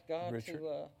 just asked God Richard?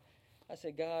 I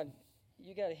said, God,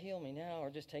 you got to heal me now or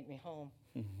just take me home.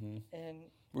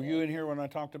 And Were you in here when I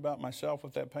talked about myself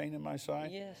with that pain in my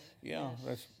side? Yes. Yeah, yes,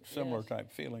 that's similar yes.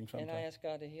 type feeling sometimes. And I asked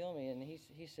God to heal me, and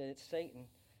he said, it's Satan.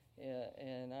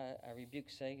 And I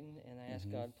rebuked Satan, and I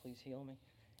asked God, please heal me.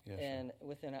 Yes, sir. And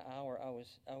within an hour, I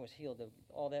was healed.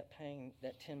 All that pain,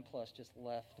 that 10 plus, just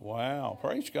left. Wow,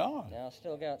 praise God. Now I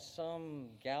still got some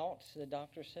gout, the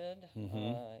doctor said.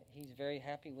 He's very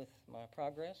happy with my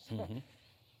progress.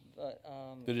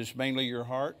 But it's mainly your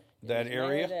heart, that it's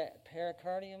area? mainly that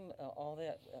pericardium, all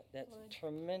that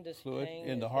tremendous Fluid pain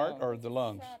in the is heart gone. or the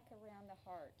lungs? Sac around the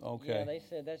heart. Okay. Yeah, they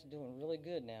said that's doing really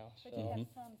good now. But So. you have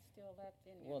some still left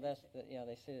in there. Well,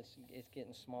 they said it's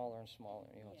getting smaller and smaller.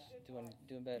 It's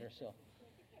doing better. So,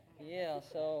 yeah.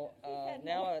 So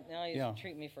now he's Yeah.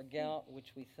 treating me for gout,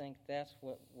 which we think that's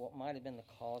what might have been the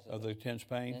cause of Of the it. intense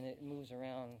pain? And it moves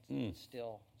around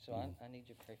still. So I need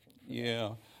you to pray for me.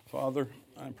 Yeah. Father,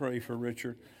 I pray for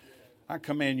Richard. I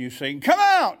command you, Satan, come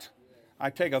out! I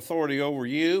take authority over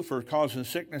you for causing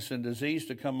sickness and disease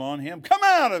to come on him. Come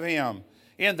out of him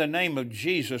in the name of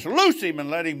Jesus. Loose him and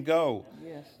let him go.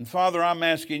 Yes. And Father, I'm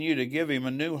asking you to give him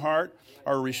a new heart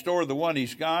or restore the one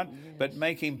he's got, but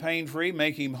make him pain-free,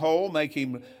 make him whole, make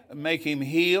him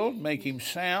healed, make him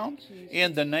sound.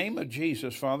 In the name of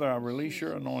Jesus, Father, I release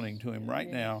your anointing to him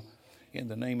right now in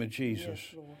the name of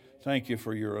Jesus. Thank you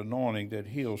for your anointing that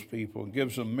heals people and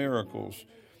gives them miracles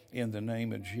in the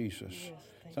name of Jesus.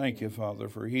 Thank you, Father,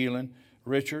 for healing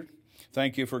Richard.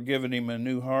 Thank you for giving him a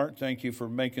new heart. Thank you for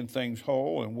making things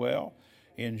whole and well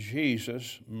in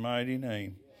Jesus' mighty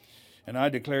name. And I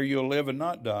declare you'll live and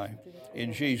not die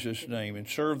in Jesus' name and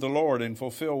serve the Lord and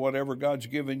fulfill whatever God's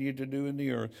given you to do in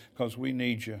the earth because we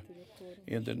need you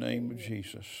in the name of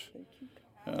Jesus.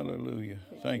 Hallelujah.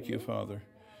 Thank you, Father.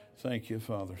 Thank you,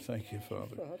 Father. Thank you,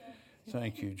 Father.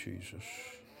 Thank you, Jesus.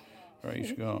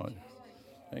 Praise God.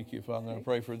 Thank you, Father. I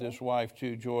pray for this wife,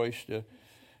 too, Joyce, to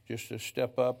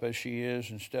step up as she is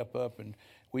and step up. And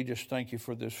we just thank you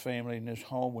for this family and this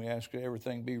home. We ask that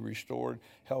everything be restored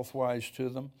health-wise to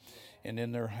them and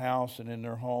in their house and in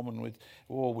their home. And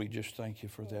we just thank you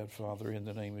for that, Father, in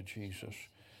the name of Jesus.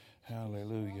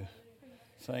 Hallelujah.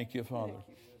 Thank you, Father.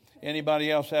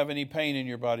 Anybody else have any pain in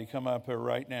your body? Come up here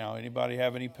right now. Anybody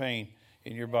have any pain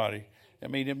in your body? I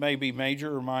mean, it may be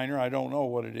major or minor. I don't know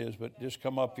what it is, but just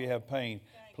come up if you have pain,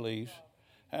 please.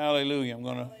 Hallelujah. I'm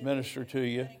going to minister to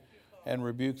you and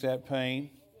rebuke that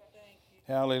pain.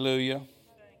 Hallelujah.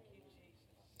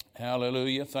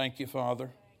 Hallelujah. Thank you, Father.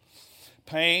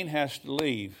 Pain has to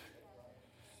leave.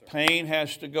 Pain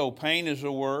has to go. Pain is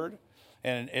a word,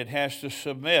 and it has to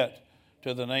submit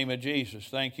to the name of Jesus.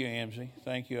 Thank you, Amzie.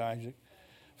 Thank you, Isaac.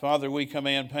 Father, we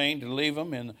command pain to leave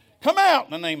them and come out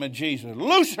in the name of Jesus.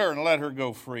 Loose her and let her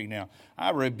go free now. I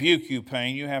rebuke you,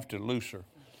 pain. You have to loose her.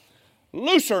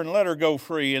 Loose her and let her go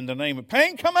free in the name of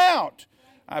pain. Come out.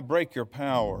 I break your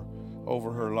power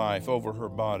over her life, over her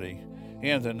body,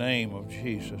 in the name of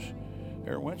Jesus.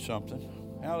 There went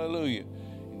something. Hallelujah.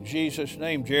 In Jesus'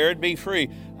 name, Jared, be free.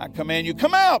 I command you,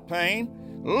 come out,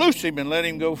 pain. Loose him and let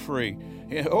him go free.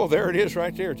 Oh, there it is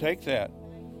right there. Take that.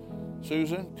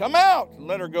 Susan, come out and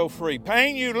let her go free.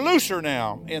 Pain, you loose her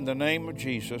now in the name of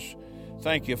Jesus.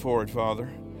 Thank you for it, Father.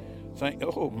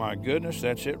 Oh, my goodness,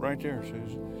 that's it right there,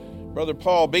 Susan. Brother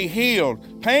Paul, be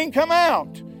healed. Pain, come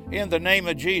out. In the name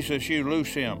of Jesus, you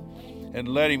loose him and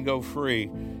let him go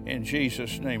free in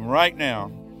Jesus' name right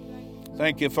now.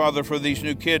 Thank you, Father, for these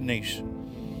new kidneys.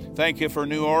 Thank you for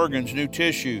new organs, new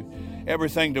tissue,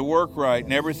 everything to work right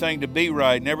and everything to be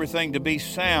right and everything to be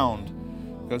sound,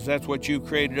 because that's what you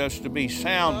created us to be,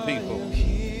 sound people.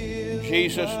 In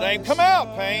Jesus' name, come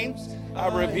out, pain. I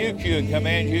rebuke you and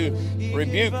command you,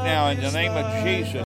 rebuke now in the name of Jesus.